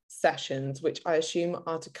knee/back sessions, which I assume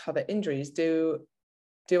are to cover injuries. Do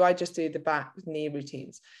I just do the back knee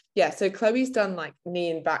routines? Yeah, so Chloe's done like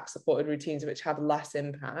knee and back supported routines, which have less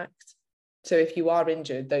impact. So if you are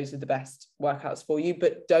injured, those are the best workouts for you,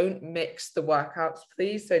 but don't mix the workouts,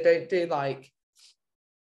 please. So don't do like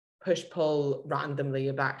push-pull randomly,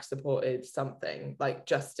 your back supported something, like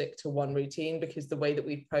just stick to one routine, because the way that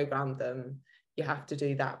we've programmed them, you have to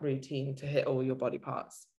do that routine to hit all your body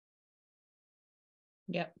parts.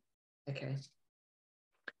 Yep. Okay.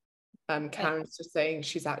 Karen's just saying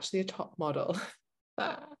she's actually a top model.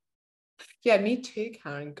 Yeah, me too,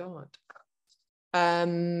 Karen. God. Right.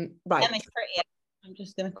 Emma's prettier. I'm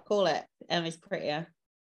just gonna call it. Emma's prettier.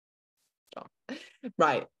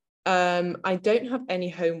 Right. I don't have any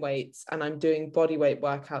home weights and I'm doing body weight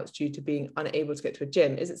workouts due to being unable to get to a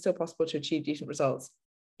gym. Is it still possible to achieve decent results?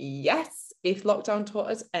 Yes, if lockdown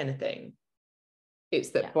taught us anything, it's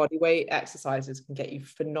that body weight exercises can get you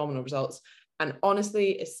phenomenal results. And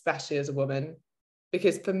honestly, especially as a woman,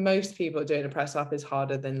 because for most people doing a press up is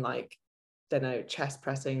harder than, like, I don't know, chest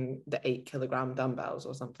pressing the 8-kilogram dumbbells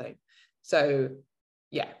or something. So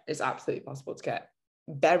yeah, it's absolutely possible to get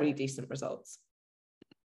very decent results.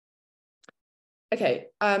 Okay,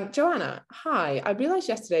 Joanna, hi. I realized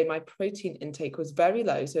yesterday my protein intake was very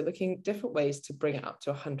low, so looking at different ways to bring it up to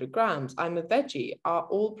 100 grams. I'm a veggie. Are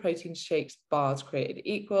all protein shakes bars created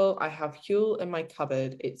equal? I have Huel in my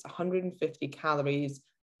cupboard. It's 150 calories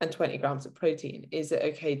and 20 grams of protein. Is it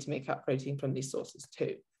okay to make up protein from these sources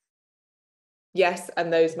too? Yes,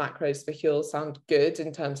 and those macros for Huel sound good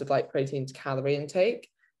in terms of like protein to calorie intake.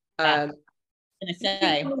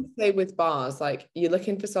 Say with bars, like you're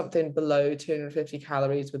looking for something below 250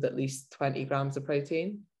 calories with at least 20 grams of protein.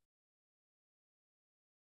 Is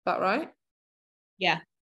that right? Yeah.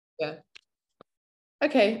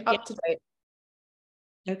 Okay, up to date.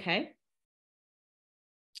 Okay.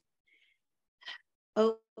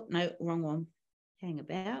 Oh no, wrong one. Hang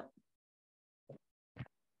about,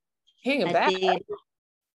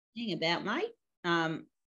 mate.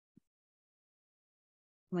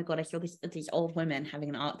 Oh my God, I saw these old women having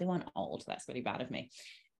an art. They weren't old. That's really bad of me.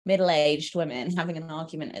 Middle-aged women having an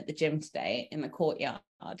argument at the gym today in the courtyard.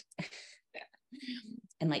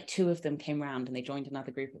 And like two of them came round and they joined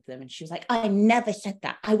another group of them. And she was like, I never said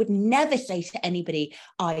that. I would never say to anybody,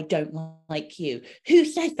 I don't like you. Who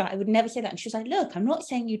says that? I would never say that. And she was like, look, I'm not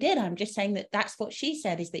saying you did. I'm just saying that that's what she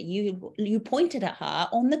said, is that you pointed at her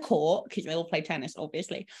on the court, because they all play tennis,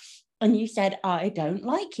 obviously. And you said, I don't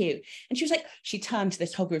like you. And she was like, she turned to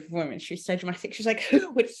this whole group of women. She was so dramatic. She was like, who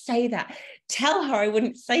would say that? Tell her I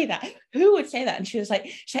wouldn't say that. Who would say that? And she was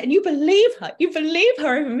like, and you believe her. You believe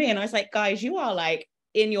her over me. And I was like, guys, you are like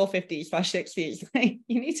in your 50s/60s. Like,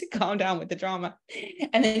 you need to calm down with the drama.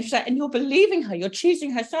 And then she's like, and you're believing her. You're choosing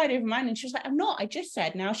her side over mine. And she was like, I'm not. I just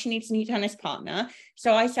said now she needs a new tennis partner.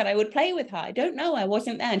 So I said I would play with her. I don't know. I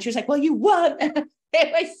wasn't there. And she was like, well, you weren't.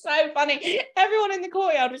 It was so funny. Everyone in the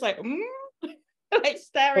courtyard was like, like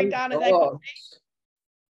staring down at their coffee.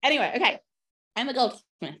 Anyway, okay. Emma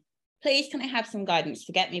Goldsmith, please can I have some guidance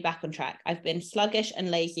to get me back on track? I've been sluggish and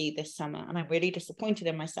lazy this summer and I'm really disappointed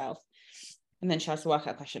in myself. And then she has the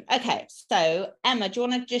workout question. Okay, so Emma, do you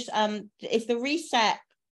want to just, is the reset,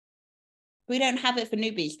 we don't have it for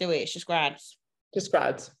newbies, do we? It's just grads. Just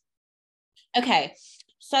grads. Okay.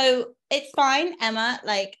 So it's fine, Emma,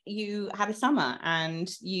 like you had a summer and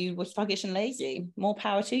you were sluggish and lazy. More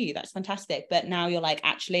power to you. That's fantastic. But now you're like,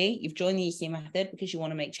 actually, you've joined the EC method because you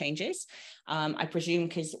want to make changes. I presume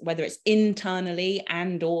because whether it's internally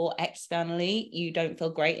and or externally, you don't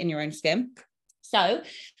feel great in your own skin. So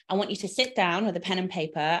I want you to sit down with a pen and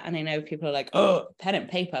paper. And I know people are like, oh, pen and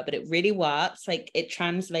paper, but it really works. Like it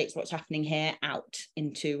translates what's happening here out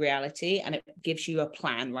into reality and it gives you a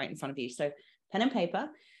plan right in front of you. So pen and paper.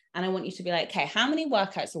 And I want you to be like, okay, how many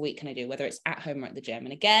workouts a week can I do, whether it's at home or at the gym?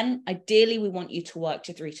 And again, ideally, we want you to work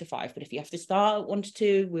to 3 to 5. But if you have to start at 1 to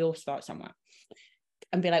 2, we all start somewhere.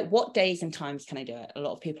 And be like, what days and times can I do it? A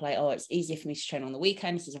lot of people are like, oh, it's easier for me to train on the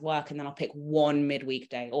weekends as of work. And then I'll pick one midweek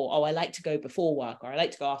day. Or, oh, I like to go before work, or I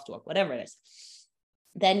like to go after work, whatever it is.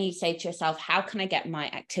 Then you say to yourself, how can I get my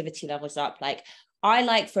activity levels up? Like, I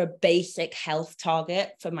like for a basic health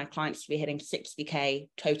target for my clients to be hitting 60K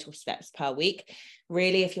total steps per week.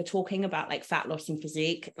 Really, if you're talking about like fat loss and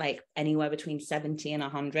physique, like anywhere between 70 and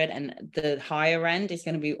 100, and the higher end is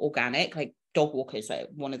going to be organic, like dog walkers. Like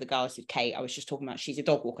one of the girls with Kate, I was just talking about, she's a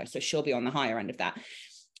dog walker, so she'll be on the higher end of that.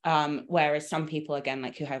 Whereas some people, again,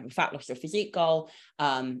 like who have a fat loss or physique goal,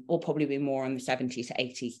 will probably be more on the 70 to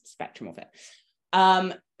 80 spectrum of it.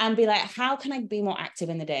 And be like, how can I be more active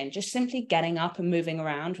in the day? And just simply getting up and moving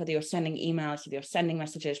around, whether you're sending emails, whether you're sending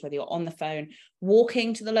messages, whether you're on the phone,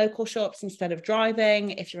 walking to the local shops instead of driving.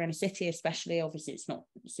 If you're in a city, especially, obviously it's not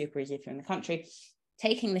super easy if you're in the country,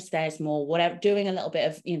 taking the stairs more, whatever, doing a little bit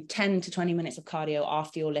of 10 to 20 minutes of cardio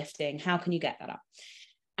after you're lifting. How can you get that up?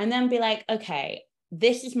 And then be like, okay,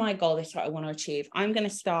 this is my goal. This is what I want to achieve. I'm going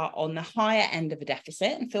to start on the higher end of a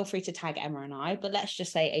deficit, and feel free to tag Emma and I, but let's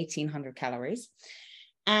just say 1800 calories.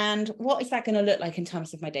 And what is that going to look like in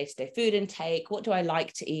terms of my day-to-day food intake? What do I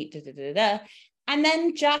like to eat? And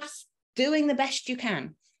then just doing the best you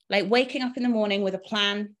can, like waking up in the morning with a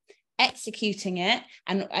plan, executing it.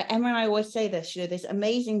 And Emma and I always say this, there's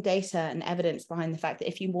amazing data and evidence behind the fact that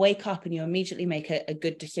if you wake up and you immediately make a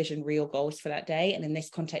good decision, real goals for that day. And in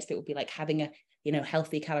this context, it would be like having a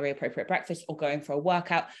healthy calorie appropriate breakfast or going for a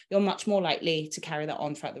workout. You're much more likely to carry that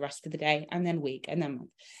on throughout the rest of the day and then week and then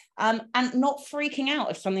month. And not freaking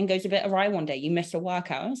out if something goes a bit awry one day, you miss a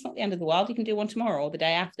workout. It's not the end of the world. You can do one tomorrow or the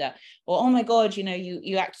day after. Or, oh my God,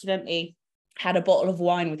 you accidentally had a bottle of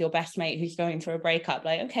wine with your best mate who's going through a breakup.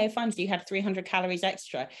 Like, okay, fine. So you had 300 calories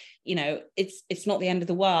extra. It's not the end of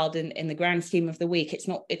the world in the grand scheme of the week.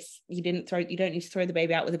 You don't need to throw the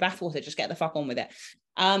baby out with the bathwater. Just get the fuck on with it.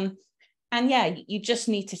 And yeah, you just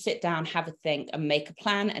need to sit down, have a think and make a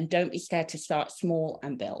plan, and don't be scared to start small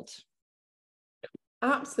and build.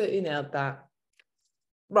 Absolutely nailed that.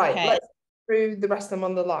 Right, Okay. let's go through the rest of them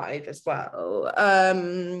on the live as well.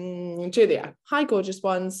 Julia, hi gorgeous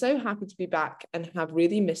one, so happy to be back and have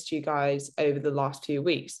really missed you guys over the last few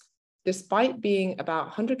weeks. Despite being about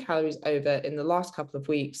 100 calories over in the last couple of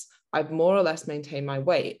weeks, I've more or less maintained my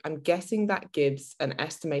weight. I'm guessing that gives an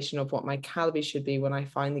estimation of what my calories should be when I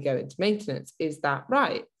finally go into maintenance. Is that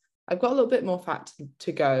right? I've got a little bit more fat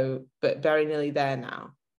to go, but very nearly there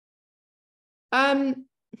now.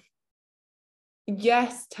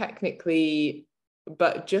 Yes, technically,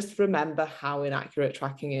 but just remember how inaccurate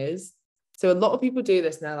tracking is. So a lot of people do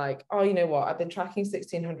this and they're like, oh, you know what? I've been tracking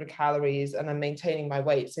 1,600 calories and I'm maintaining my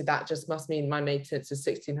weight. So that just must mean my maintenance is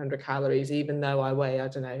 1,600 calories, even though I weigh, I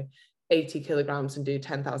don't know, 80 kilograms and do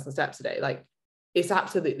 10,000 steps a day. Like, it's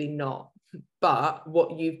absolutely not. But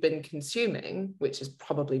what you've been consuming, which is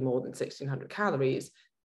probably more than 1,600 calories,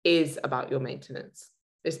 is about your maintenance,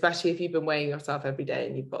 especially if you've been weighing yourself every day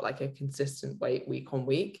and you've got like a consistent weight week on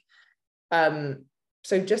week.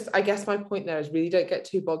 So just, I guess my point there is really don't get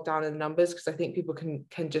too bogged down in the numbers, because I think people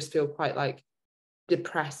can just feel quite like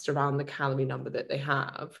depressed around the calorie number that they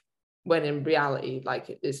have, when in reality, like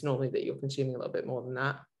it's normally that you're consuming a little bit more than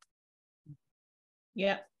that.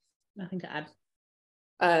 Yeah, nothing to add.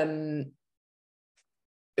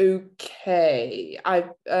 Okay,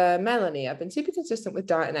 Melanie, I've been super consistent with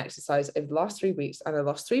diet and exercise over the last 3 weeks, and I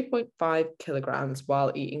lost 3.5 kilograms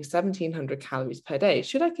while eating 1,700 calories per day.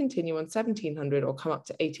 Should I continue on 1,700 or come up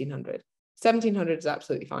to 1,800? 1,700 is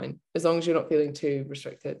absolutely fine, as long as you're not feeling too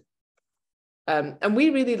restricted. And we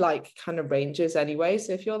really like kind of ranges anyway.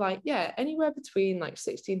 So if you're like, yeah, anywhere between like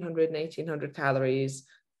 1,600 and 1,800 calories,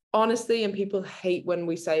 honestly, and people hate when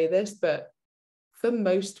we say this, but for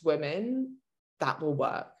most women, that will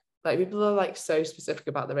work. Like, people are like so specific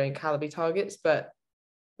about their own calorie targets, but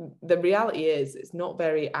the reality is it's not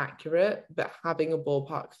very accurate, but having a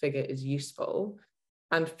ballpark figure is useful.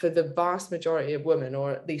 And for the vast majority of women, or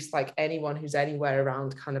at least like anyone who's anywhere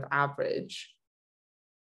around kind of average,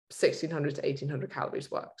 1,600 to 1,800 calories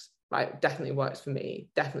works, right? Definitely works for me,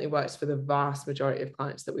 definitely works for the vast majority of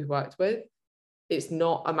clients that we've worked with. It's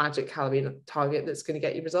not a magic calorie target that's going to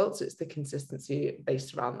get you results. It's the consistency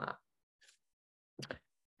based around that.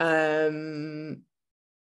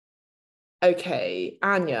 Okay,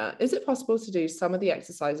 Anya, is it possible to do some of the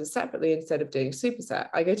exercises separately instead of doing superset?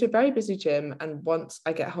 I go to a very busy gym, and once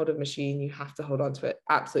I get hold of a machine, you have to hold on to it.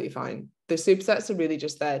 Absolutely fine. The supersets are really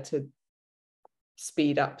just there to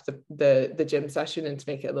speed up the gym session and to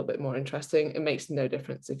make it a little bit more interesting. It makes no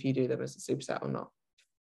difference if you do them as a superset or not.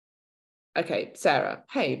 Okay, Sarah,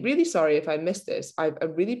 hey, really sorry if I missed this. I have a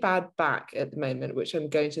really bad back at the moment, which I'm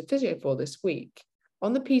going to physio for this week.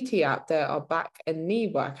 On the PT app, there are back and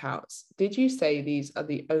knee workouts. Did you say these are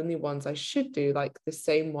the only ones I should do, like the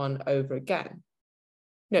same one over again?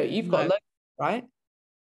 No, you've got loads, right?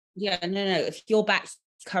 Yeah, no. If your back's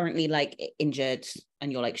currently like injured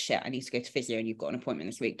and you're like, shit, I need to go to physio, and you've got an appointment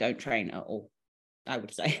this week, don't train at all, I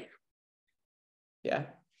would say. Yeah.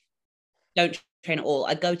 Don't train at all.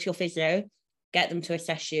 I go to your physio, get them to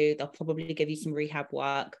assess you. They'll probably give you some rehab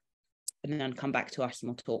work, and then come back to us and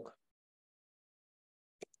we'll talk.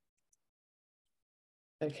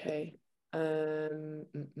 Okay.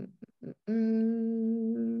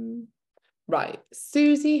 Right.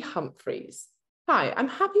 Susie Humphreys. Hi, I'm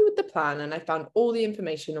happy with the plan and I found all the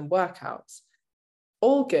information and workouts.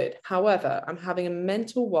 All good. However, I'm having a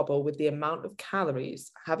mental wobble with the amount of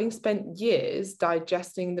calories, having spent years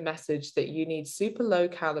digesting the message that you need super low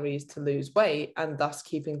calories to lose weight and thus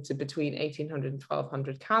keeping to between 1,800 and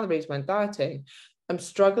 1,200 calories when dieting. I'm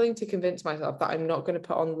struggling to convince myself that I'm not going to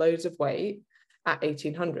put on loads of weight at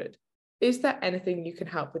 1,800. Is there anything you can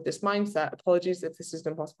help with this mindset? Apologies if this is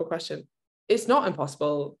an impossible question. It's not an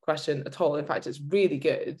impossible question at all. In fact, it's really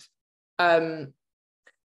good.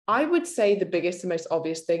 I would say the biggest and most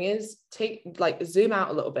obvious thing is zoom out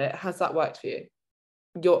a little bit. Has that worked for you?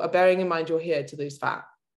 You're bearing in mind you're here to lose fat.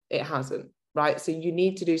 It hasn't, right? So you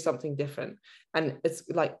need to do something different. And it's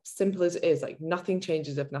like simple as it is, like nothing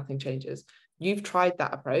changes if nothing changes. You've tried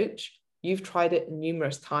that approach. You've tried it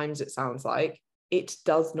numerous times, it sounds like. It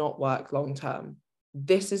does not work long term.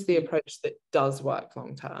 This is the approach that does work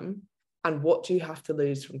long term. And what do you have to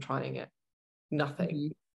lose from trying it?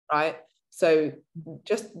 Nothing, right? So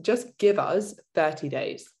just give us 30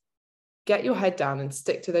 days. Get your head down and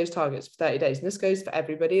stick to those targets for 30 days. And this goes for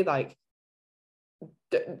everybody. Like,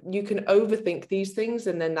 you can overthink these things,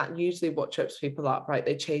 and then that usually what trips people up, right?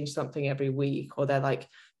 They change something every week, or they're like,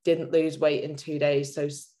 didn't lose weight in 2 days, so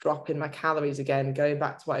dropping my calories again, going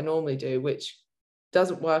back to what I normally do, which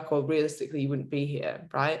doesn't work, or realistically you wouldn't be here,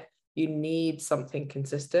 right? You need something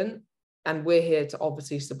consistent, and we're here to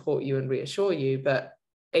obviously support you and reassure you, but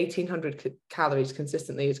 1800 calories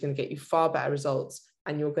consistently is going to get you far better results,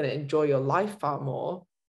 and you're going to enjoy your life far more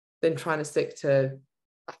than trying to stick to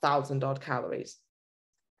 1,000 odd calories.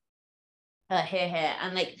 Here.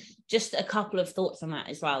 And like, just a couple of thoughts on that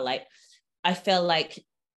as well. Like, I feel like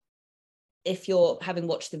if you're having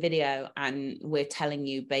watched the video and we're telling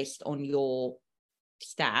you based on your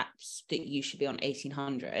stats that you should be on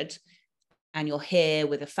 1800, and you're here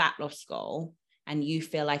with a fat loss goal, and you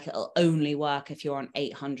feel like it'll only work if you're on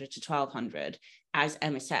 800 to 1200, as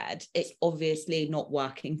Emma said, it's obviously not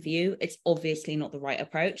working for you. It's obviously not the right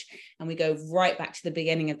approach. And we go right back to the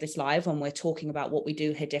beginning of this live when we're talking about what we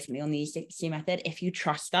do here differently on the EC method. If you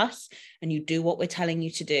trust us and you do what we're telling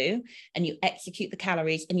you to do, and you execute the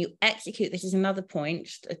calories, and you execute, this is another point,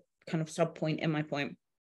 just a kind of sub point in my point.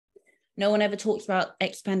 No one ever talks about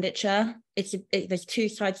expenditure. There's two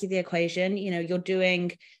sides of the equation. You know, you're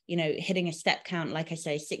doing, you know, hitting a step count, like I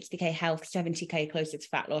say, 60K health, 70K closer to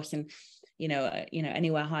fat loss, and you know,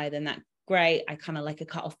 anywhere higher than that, great. I kind of like a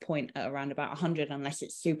cutoff point at around about 100, unless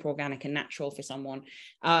it's super organic and natural for someone.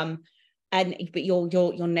 But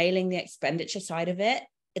you're nailing the expenditure side of it.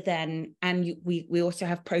 Then, and we also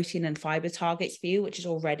have protein and fiber targets for you, which is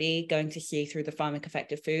already going to see through the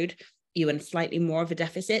pharmacoeffective food you in slightly more of a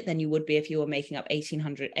deficit than you would be if you were making up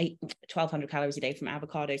 1,200 calories a day from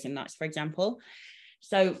avocados and nuts, for example.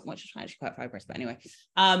 So, which is actually quite fibrous, but anyway.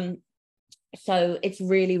 So it's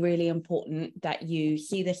really, really important that you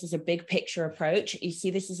see this as a big picture approach. You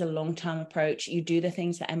see this as a long-term approach. You do the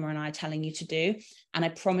things that Emma and I are telling you to do. And I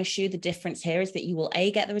promise you the difference here is that you will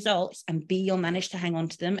A, get the results, and B, you'll manage to hang on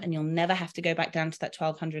to them, and you'll never have to go back down to that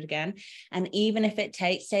 1,200 again. And even if it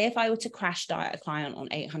takes, say if I were to crash diet a client on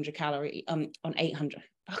 800 calories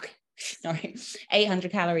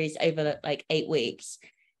over like 8 weeks,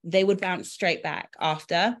 they would bounce straight back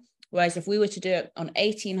after. Whereas if we were to do it on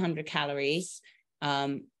 1,800 calories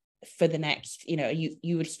for the next, you know,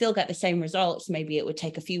 you would still get the same results. Maybe it would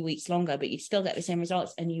take a few weeks longer, but you'd still get the same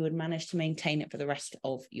results, and you would manage to maintain it for the rest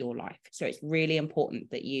of your life. So it's really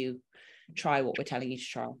important that you try what we're telling you to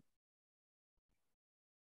try.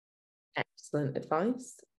 Excellent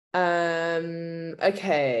advice.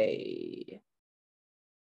 Okay.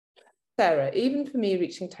 Sarah, even for me,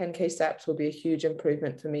 reaching 10K steps will be a huge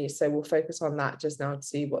improvement for me. So we'll focus on that just now to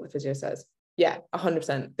see what the physio says. Yeah,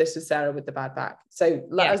 100%. This is Sarah with the bad back. So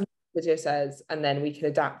let us know what the physio says, and then we can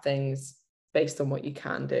adapt things based on what you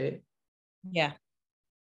can do. Yeah.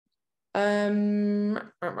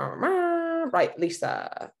 Right,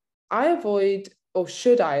 Lisa.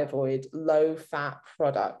 Should I avoid low-fat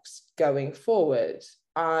products going forward?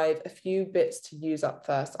 I've a few bits to use up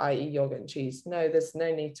first, i.e. yogurt and cheese. No, there's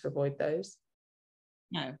no need to avoid those.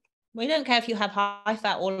 No, we don't care if you have high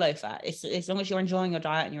fat or low fat. It's as long as you're enjoying your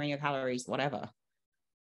diet and you're in your calories, whatever.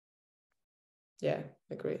 Yeah,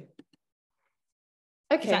 agree.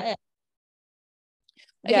 Okay. Is that it?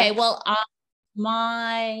 Yeah. Okay, well,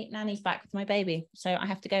 my nanny's back with my baby, so I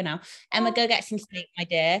have to go now. Emma, go get some sleep, my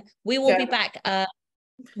dear. We will be back.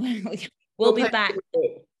 We'll be back.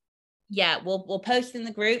 Yeah, we'll post in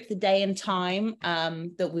the group the day and time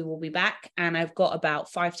that we will be back, and I've got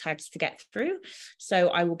about 5 tags to get through, so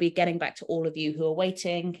I will be getting back to all of you who are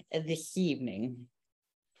waiting this evening.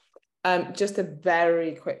 Just a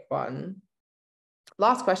very quick one.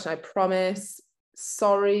 Last question, I promise.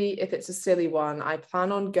 Sorry if it's a silly one. I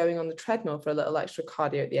plan on going on the treadmill for a little extra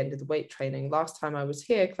cardio at the end of the weight training. Last time I was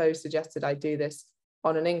here, Chloe suggested I do this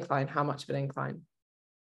on an incline. How much of an incline?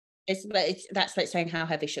 That's like saying, how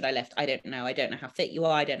heavy should I lift? I don't know how fit you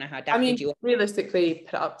are. I don't know how adapted you are. Realistically,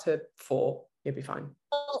 put it up to 4, you'll be fine.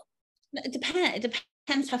 Well, it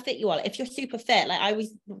depends how fit you are. If you're super fit, like I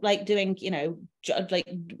was like doing, you know, like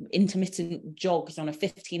intermittent jogs on a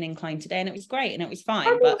 15 incline today, and it was great and it was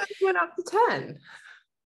fine. But you went up to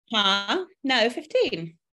 10. No,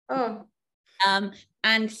 15. Oh.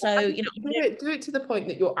 And so, you know, do it to the point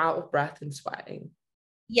that you're out of breath and sweating.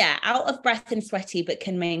 Yeah, out of breath and sweaty, but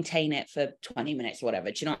can maintain it for 20 minutes or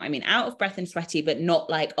whatever. Do you know what I mean? Out of breath and sweaty, but not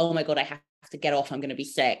like, oh my God, I have to get off. I'm going to be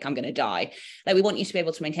sick. I'm going to die. Like, we want you to be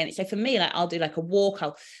able to maintain it. So for me, like, I'll do like a walk,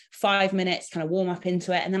 5 minutes, kind of warm up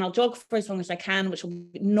into it. And then I'll jog for as long as I can, which will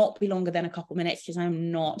not be longer than a couple minutes because I'm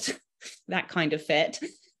not that kind of fit.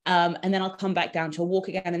 And then I'll come back down to a walk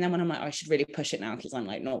again. And then when I'm like, oh, I should really push it now because I'm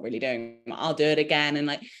like not really doing it, I'll do it again. And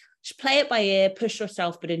like, just play it by ear, push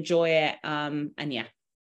yourself, but enjoy it. And yeah.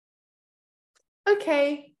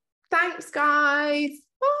 Okay, thanks guys.